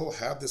still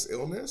have this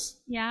illness,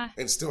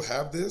 and still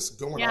have this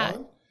going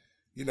on,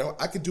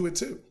 I could do it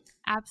too.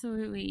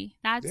 Absolutely.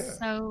 That's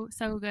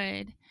so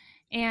good.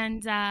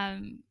 And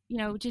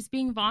just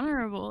being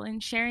vulnerable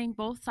and sharing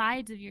both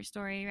sides of your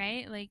story,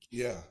 right? Like,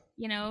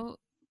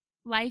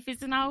 life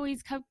isn't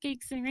always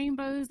cupcakes and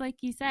rainbows, like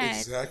you said.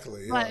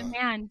 Exactly. But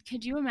man,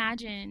 could you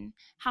imagine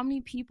how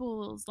many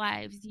people's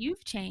lives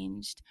you've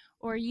changed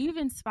or you've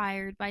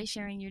inspired by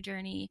sharing your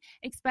journey,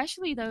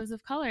 especially those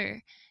of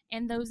color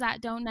and those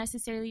that don't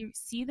necessarily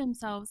see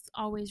themselves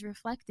always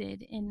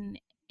reflected in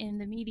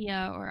the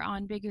media or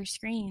on bigger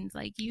screens.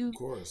 Like you, of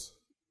course,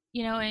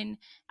 and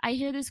I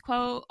hear this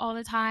quote all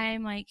the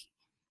time, like,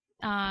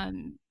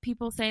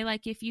 people say,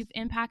 like, if you've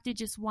impacted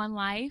just one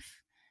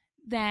life,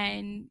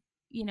 then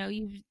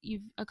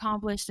you've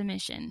accomplished a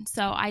mission.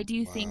 So I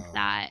do think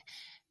that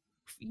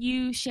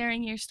you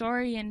sharing your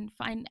story and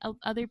find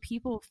other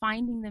people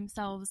finding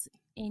themselves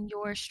in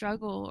your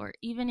struggle or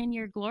even in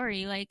your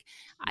glory, like,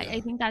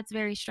 I think that's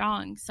very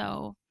strong.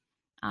 So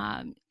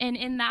and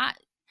in that,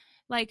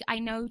 like, I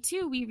know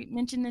too, we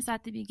mentioned this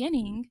at the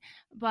beginning,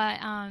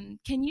 but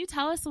can you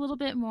tell us a little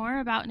bit more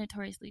about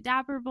Notoriously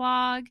Dapper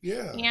blog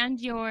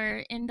and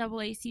your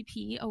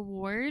NAACP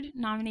Award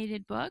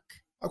nominated book?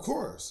 Of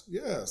course,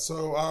 yeah.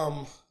 So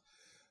I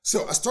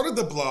started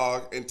the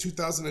blog in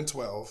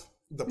 2012.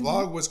 The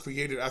blog was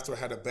created after I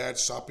had a bad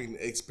shopping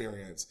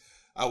experience.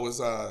 I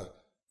was,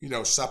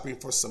 shopping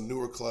for some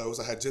newer clothes.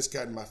 I had just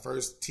gotten my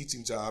first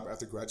teaching job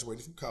after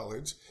graduating from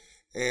college,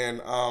 and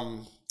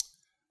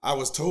I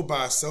was told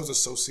by a sales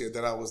associate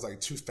that I was like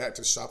too fat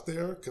to shop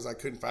there because I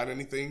couldn't find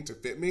anything to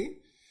fit me.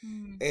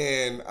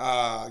 And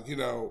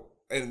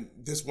and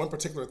this one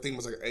particular thing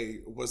was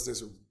was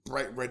this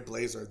bright red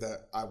blazer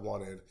that I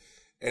wanted.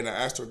 And I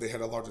asked her if they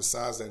had a larger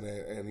size in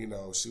it, and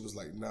she was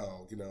like,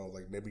 no,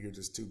 like maybe you're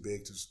just too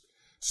big to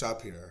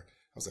shop here.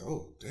 I was like,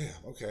 oh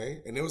damn,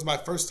 okay. And it was my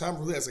first time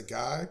really as a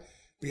guy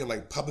being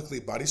like publicly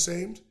body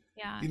shamed.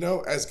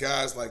 As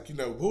guys, like,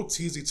 we'll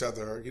tease each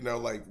other,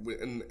 like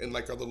in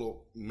like our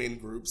little men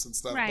groups and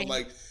stuff. But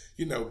like,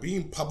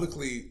 being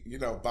publicly,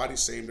 body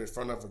shamed in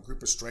front of a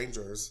group of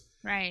strangers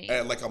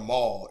at like a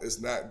mall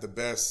is not the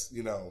best,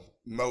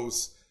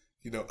 most,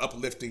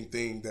 uplifting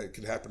thing that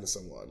can happen to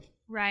someone.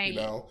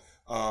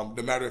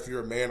 No matter if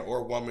you're a man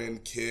or woman,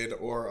 kid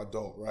or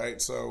adult,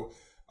 right? So,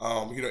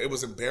 it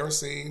was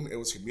embarrassing. It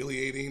was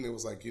humiliating. It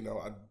was like,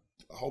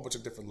 a whole bunch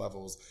of different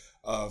levels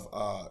of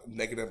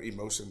negative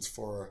emotions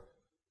for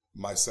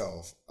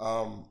myself.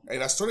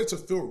 And I started to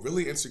feel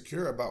really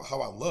insecure about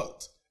how I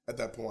looked at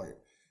that point.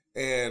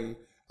 And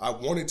I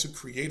wanted to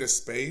create a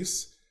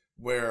space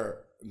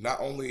where not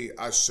only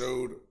I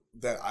showed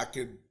that I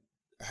could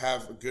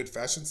have a good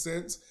fashion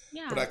sense,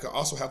 but I could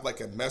also have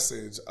like a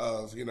message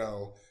of,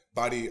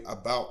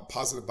 about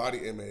positive body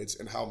image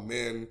and how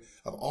men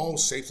of all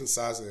shapes and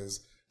sizes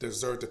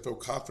deserve to feel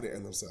confident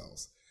in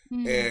themselves.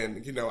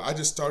 And, I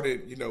just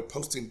started,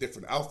 posting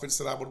different outfits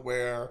that I would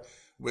wear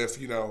with,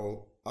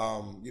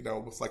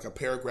 with like a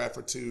paragraph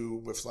or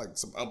two with like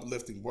some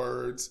uplifting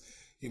words,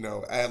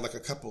 add like a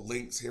couple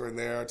links here and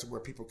there to where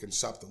people can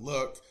shop the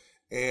look.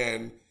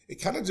 And it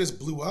kind of just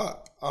blew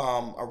up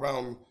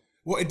around,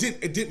 well, it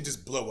didn't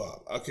just blow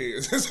up. Okay.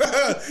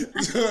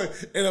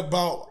 And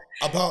about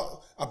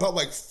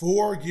like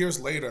 4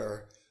 years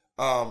later,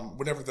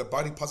 whenever the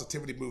body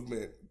positivity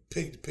movement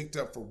picked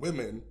up for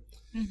women,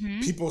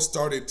 people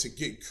started to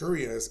get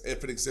curious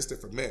if it existed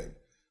for men.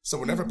 So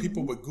whenever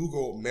people would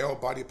Google male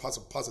body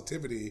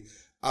positivity,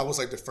 I was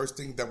like the first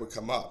thing that would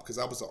come up because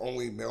I was the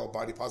only male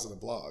body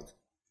positive blog.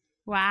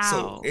 Wow.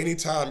 So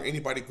anytime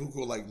anybody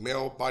Google like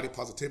male body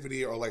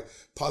positivity or like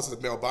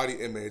positive male body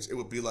image, it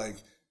would be like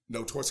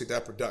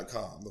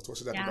NotoriouslyDapper.com,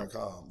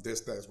 NotoriouslyDapper.com,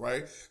 that,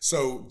 right?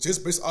 So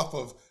just based off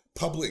of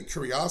public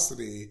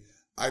curiosity,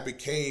 I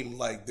became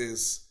like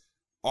this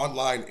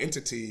online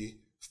entity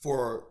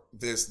for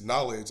this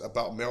knowledge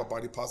about male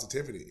body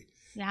positivity.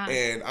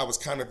 And I was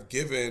kind of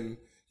given,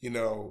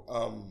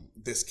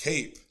 this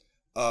cape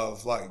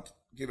of like,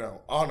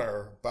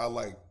 honor by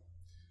like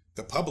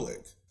the public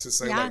to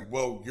say like,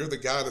 well, you're the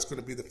guy that's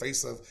going to be the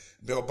face of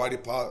male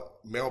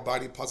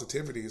body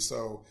positivity.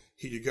 So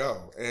here you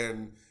go.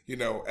 And, you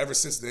know, ever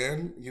since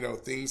then, you know,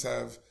 things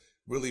have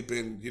really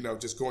been, you know,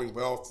 just going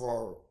well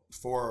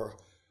for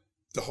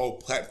the whole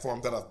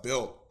platform that I've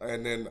built.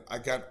 And then I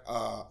got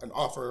an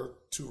offer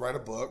to write a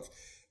book,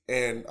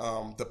 and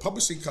the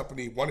publishing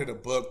company wanted a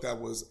book that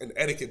was an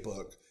etiquette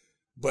book,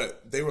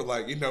 but they were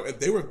like, you know, and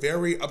they were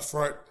very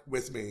upfront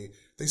with me.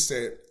 They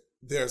said,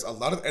 there's a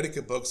lot of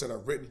etiquette books that are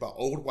written by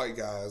old white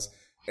guys,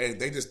 and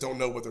they just don't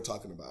know what they're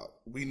talking about.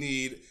 We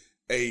need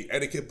a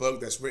etiquette book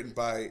that's written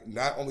by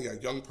not only a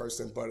young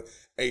person, but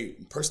a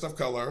person of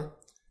color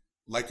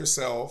like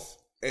yourself,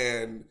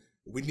 and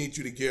we need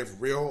you to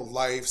give real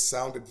life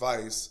sound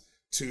advice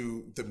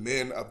to the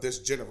men of this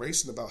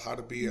generation about how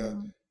to be a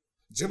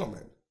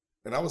gentleman.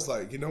 And I was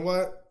like, you know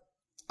what?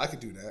 I could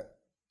do that.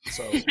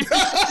 So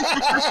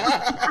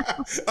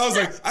I was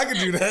like, I could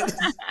do that.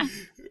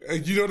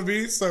 You know what I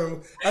mean?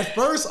 So at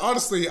first,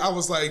 honestly, I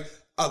was like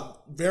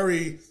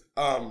very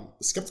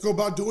skeptical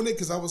about doing it,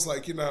 because I was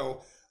like, you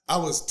know, I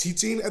was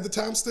teaching at the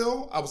time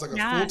still. I was like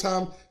a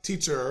full-time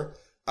teacher.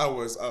 I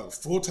was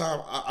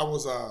full-time. I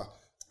was a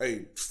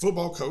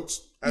football coach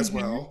as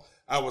well.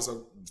 I was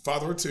a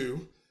father of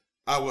two.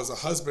 I was a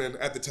husband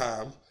at the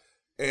time.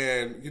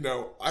 And, you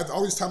know,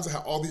 all these times I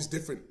had all these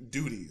different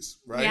duties,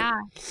 right?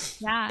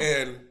 Yeah.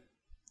 And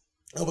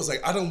I was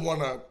like, I don't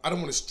want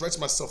to stretch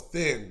myself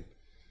thin.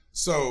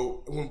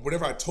 So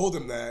whenever I told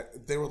them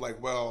that, they were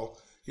like, well,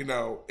 you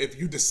know, if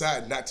you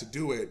decide not to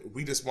do it,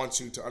 we just want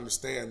you to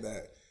understand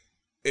that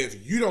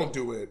if you don't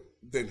do it,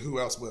 then who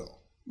else will?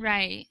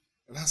 Right.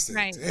 And I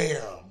said,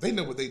 damn, they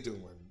know what they're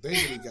doing. They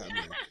really got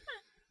me.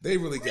 They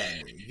really got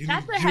me.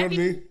 That's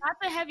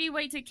a heavy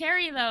weight to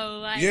carry, though.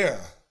 Like,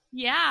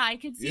 yeah, I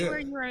could see where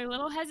you were a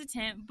little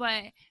hesitant,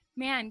 but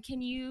man,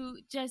 can you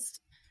just,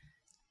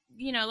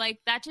 you know, like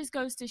that just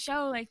goes to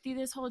show, like through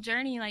this whole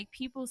journey, like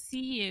people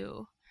see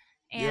you,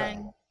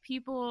 and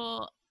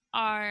people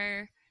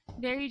are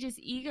very just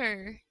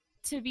eager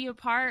to be a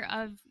part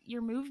of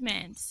your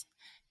movement.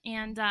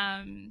 And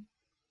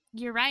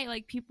you're right,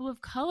 like people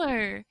of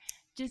color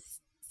just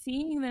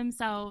seeing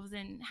themselves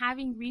and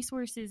having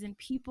resources and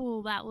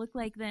people that look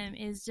like them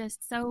is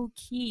just so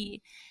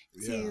key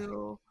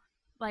to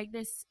like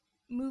this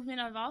movement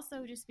of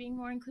also just being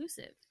more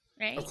inclusive,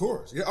 right? Of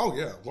course. Yeah. Oh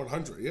yeah.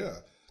 100. Yeah.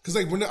 Because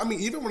like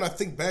even when I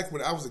think back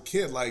when I was a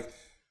kid, like,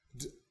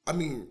 I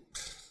mean,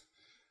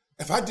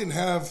 if I didn't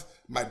have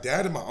my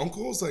dad and my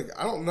uncles, like,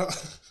 I don't know.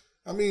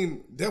 I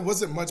mean, there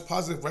wasn't much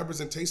positive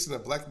representation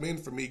of black men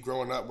for me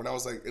growing up when I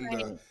was like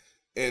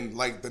in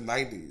like the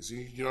 90s.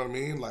 You know what I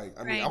mean? Like,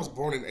 I mean, I was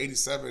born in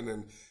 87,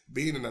 and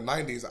being in the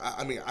 90s,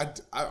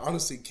 I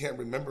honestly can't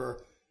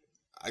remember.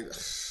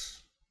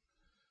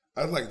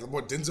 I like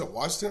what, Denzel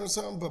Washington or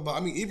something, but I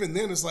mean, even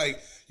then, it's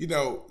like, you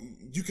know,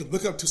 you can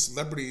look up to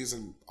celebrities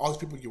and all these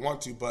people you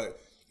want to,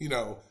 but you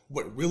know,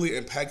 what really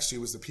impacts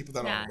you is the people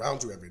that are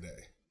around you every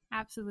day.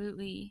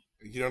 Absolutely.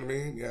 You know what I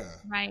mean? Yeah.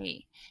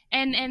 Right.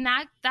 And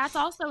that's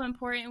also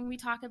important when we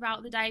talk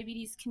about the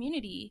diabetes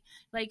community,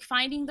 like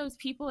finding those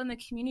people in the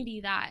community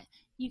that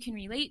you can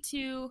relate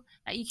to,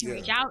 that you can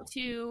reach out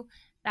to,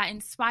 that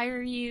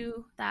inspire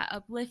you, that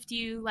uplift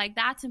you. Like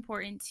that's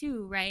important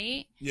too,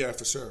 right? Yeah,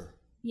 for sure.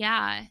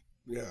 Yeah.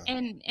 Yeah.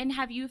 And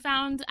have you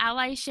found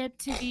allyship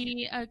to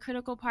be a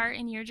critical part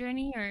in your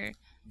journey, or?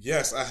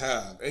 Yes, I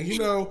have. And you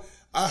know,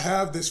 I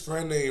have this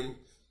friend named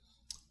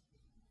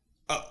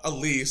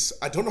Elise.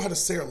 I don't know how to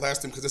say her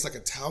last name because it's like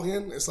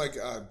Italian. It's like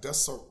I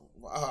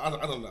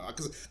don't know,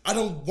 because I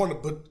don't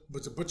want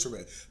to butcher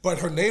it. But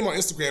her name on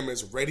Instagram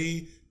is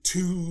Ready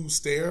to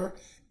Stare,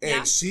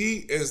 and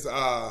she is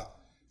the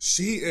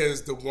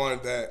one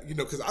that, you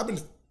know, because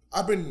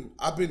I've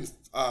been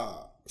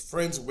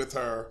friends with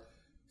her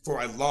for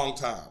a long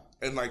time,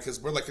 and like, because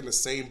we're like in the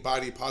same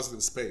body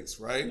positive space,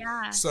 right?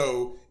 Yeah.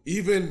 So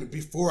even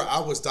before I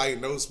was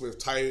diagnosed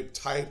with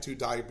type 2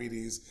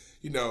 diabetes,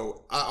 you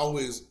know, I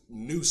always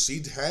knew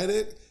she had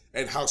it,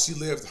 and how she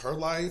lived her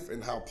life,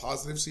 and how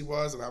positive she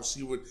was, and how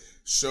she would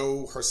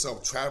show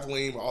herself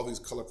traveling with all these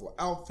colorful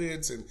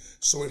outfits and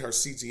showing her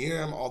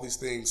CGM, all these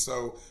things.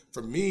 So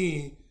for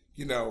me,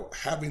 you know,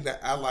 having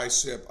that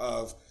allyship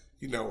of,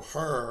 you know,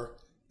 her,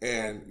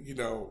 and, you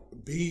know,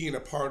 being a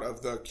part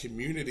of the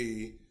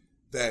community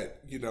that,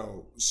 you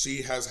know,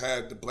 she has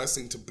had the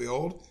blessing to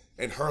build,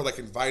 and her like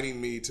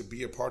inviting me to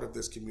be a part of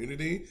this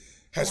community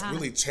has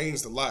really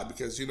changed a lot,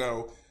 because, you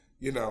know,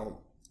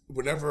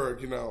 whenever,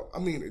 you know, I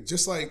mean,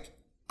 just like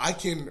I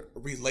can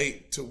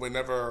relate to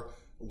whenever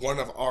one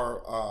of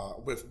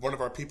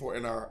our people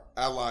in our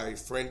ally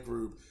friend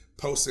group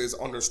posts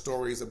on their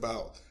stories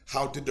about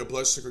how did their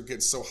blood sugar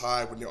get so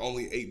high when they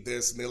only ate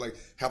this, and they like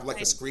have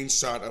like a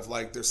screenshot of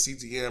like their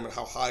CGM and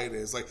how high it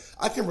is. Like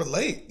I can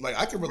relate. Like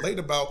I can relate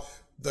about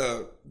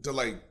the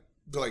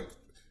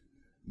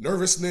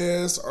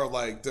nervousness, or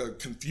like the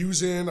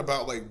confusion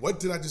about like what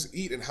did I just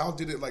eat and how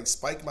did it like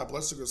spike my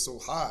blood sugar so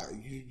high.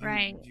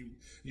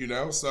 You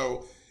know,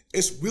 so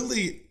it's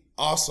really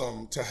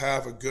awesome to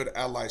have a good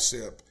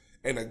allyship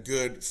and a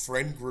good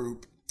friend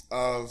group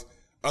of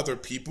other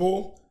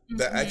people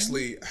that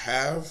actually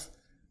have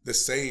the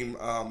same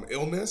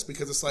illness,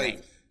 because it's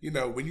like, you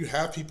know, when you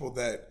have people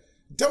that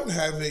don't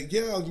have it,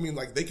 yeah, I mean,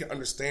 like, they can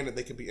understand it,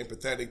 they can be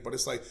empathetic, but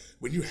it's like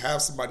when you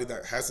have somebody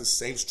that has the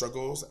same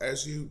struggles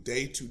as you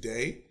day to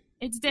day,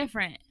 it's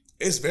different.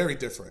 It's very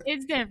different.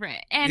 It's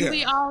different. And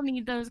we all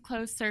need those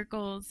close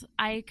circles.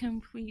 I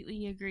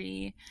completely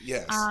agree.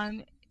 Yes.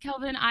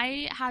 Kelvin,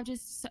 I have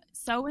just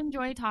so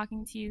enjoyed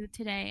talking to you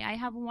today. I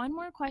have one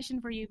more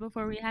question for you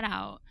before we head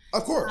out.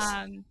 Of course.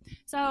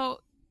 So,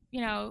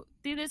 you know,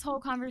 through this whole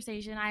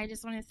conversation, I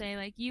just want to say,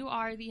 like, you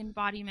are the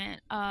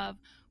embodiment of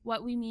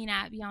what we mean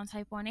at Beyond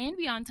Type 1 and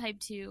Beyond Type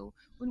 2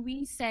 when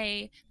we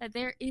say that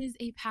there is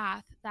a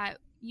path that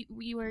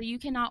where you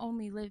can not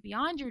only live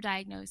beyond your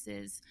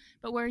diagnosis,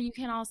 but where you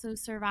can also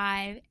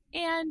survive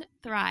and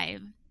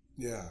thrive.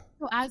 Yeah.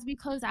 So as we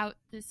close out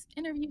this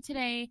interview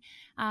today,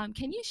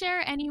 can you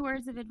share any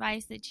words of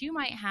advice that you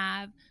might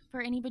have for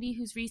anybody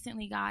who's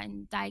recently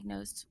gotten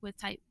diagnosed with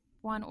Type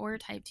 1 or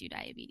Type 2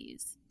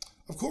 diabetes?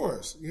 Of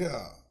course,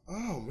 yeah.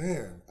 Oh,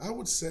 man. I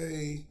would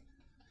say,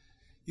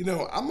 you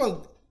know, I'm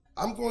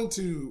going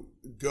to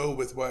go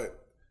with what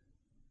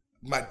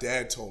my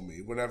dad told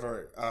me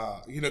whenever,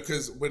 you know,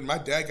 because when my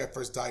dad got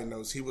first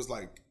diagnosed, he was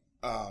like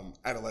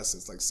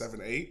adolescent, like 7,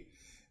 8.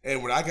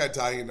 And when I got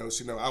diagnosed,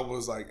 you know, I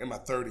was like in my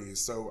 30s.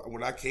 So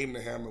when I came to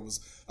him and was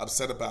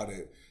upset about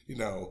it, you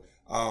know,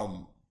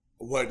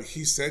 what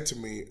he said to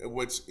me,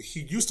 which he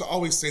used to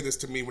always say this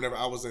to me whenever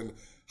I was in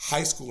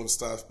high school and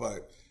stuff,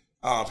 but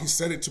he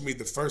said it to me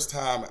the first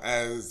time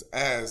as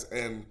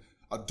an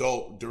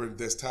adult during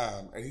this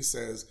time. And he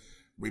says,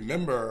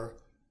 remember,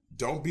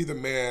 don't be the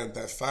man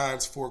that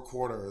finds 4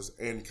 quarters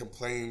and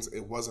complains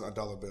it wasn't a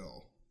dollar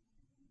bill.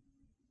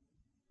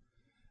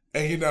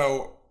 And, you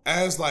know,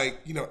 as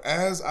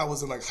I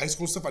was in like high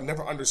school and stuff, I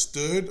never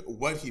understood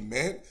what he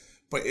meant,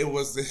 but it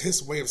was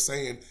his way of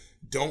saying,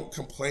 don't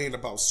complain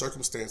about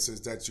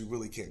circumstances that you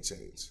really can't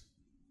change.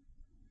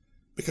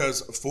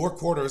 Because 4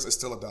 quarters is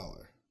still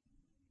 $1.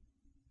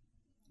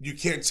 You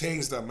can't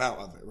change the amount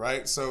of it,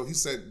 right? So he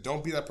said,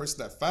 don't be that person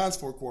that finds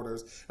 4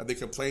 quarters and then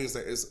complains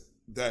that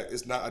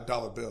it's not a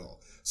dollar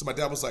bill. So my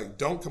dad was like,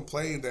 don't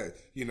complain that,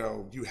 you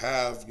know, you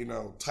have, you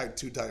know, type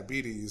 2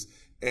 diabetes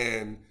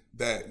and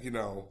that, you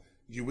know,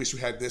 you wish you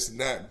had this and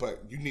that, but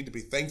you need to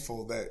be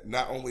thankful that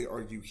not only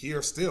are you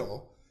here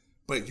still,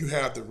 but you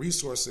have the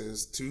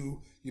resources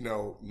to, you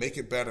know, make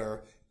it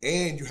better,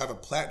 and you have a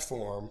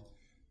platform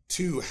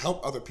to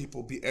help other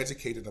people be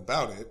educated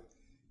about it.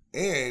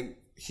 And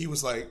he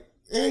was like,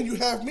 and you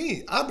have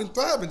me. I've been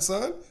thriving,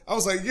 son. I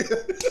was like, yeah.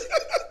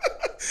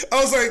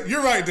 I was like,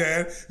 you're right,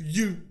 Dad.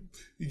 You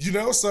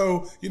know,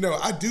 so, you know,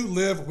 I do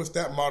live with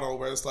that model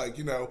where it's like,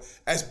 you know,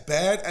 as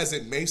bad as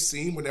it may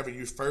seem whenever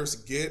you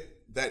first get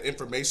that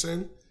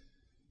information,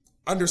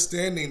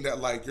 understanding that,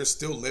 like, you're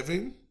still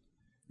living,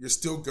 you're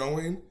still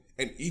going,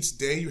 and each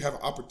day you have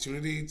an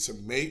opportunity to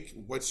make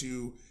what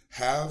you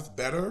have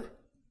better,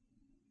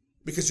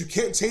 because you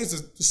can't change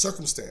the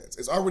circumstance.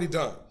 It's already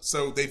done.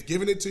 So they've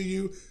given it to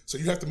you, so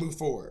you have to move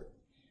forward.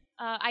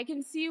 I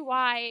can see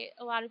why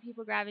a lot of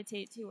people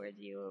gravitate towards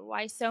you,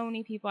 why so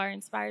many people are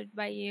inspired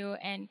by you,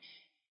 and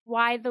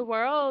why the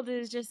world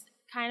is just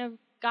kind of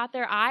got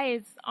their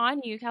eyes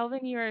on you.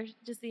 Kelvin, you are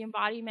just the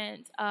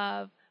embodiment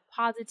of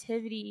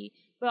positivity,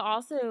 but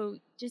also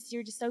just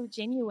you're just so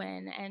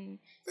genuine, and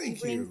you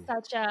bring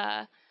such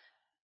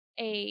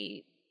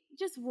a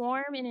just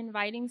warm and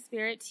inviting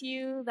spirit to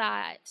you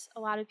that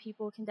a lot of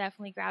people can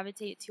definitely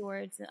gravitate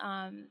towards.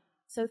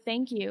 So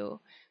thank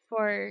you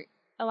for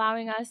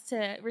allowing us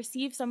to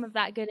receive some of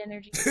that good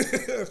energy.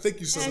 Thank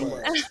you so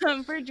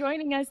much for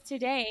joining us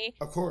today.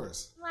 Of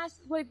course.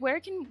 Last, like, where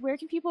can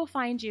people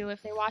find you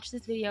if they watch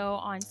this video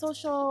on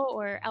social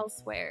or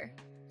elsewhere?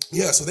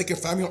 Yeah, so they can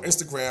find me on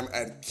Instagram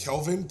at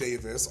Kelvin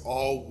Davis,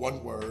 all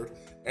one word,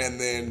 and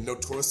then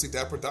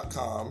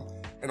notoriouslydapper.com,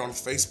 and on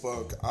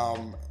Facebook,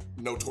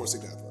 Notoriously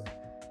Dapper.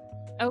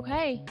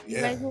 Okay, you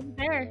guys will be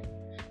there.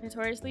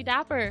 Notoriously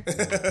Dapper.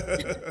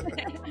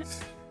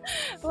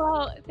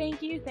 Well,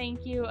 thank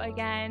you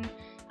again.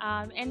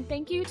 And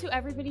thank you to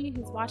everybody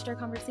who's watched our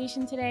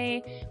conversation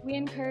today. We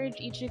encourage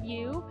each of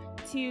you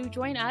to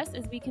join us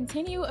as we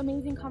continue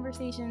amazing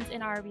conversations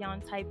in our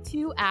Beyond Type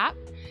 2 app.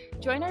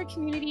 Join our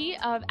community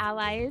of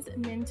allies,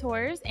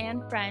 mentors,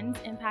 and friends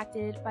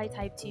impacted by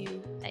Type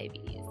 2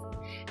 diabetes.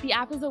 The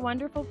app is a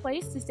wonderful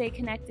place to stay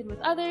connected with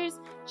others,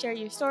 share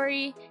your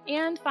story,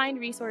 and find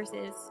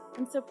resources,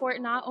 and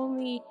support not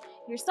only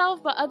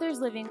yourself, but others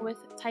living with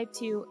Type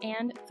 2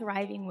 and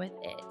thriving with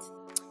it.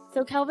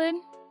 So,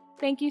 Kelvin,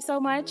 thank you so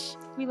much.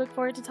 We look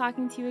forward to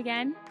talking to you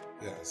again.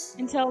 Yes.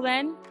 Until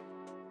then,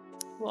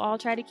 we'll all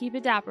try to keep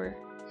it dapper.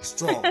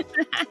 Strong.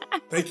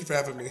 Thank you for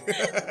having me.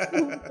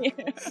 Thank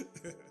you.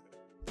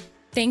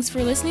 Thanks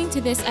for listening to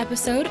this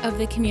episode of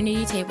The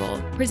Community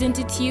Table,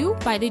 presented to you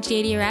by the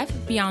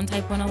JDRF-Beyond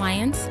Type 1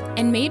 Alliance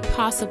and made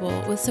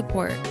possible with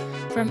support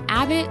from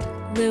Abbott,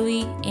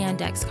 Lilly, and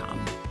Dexcom.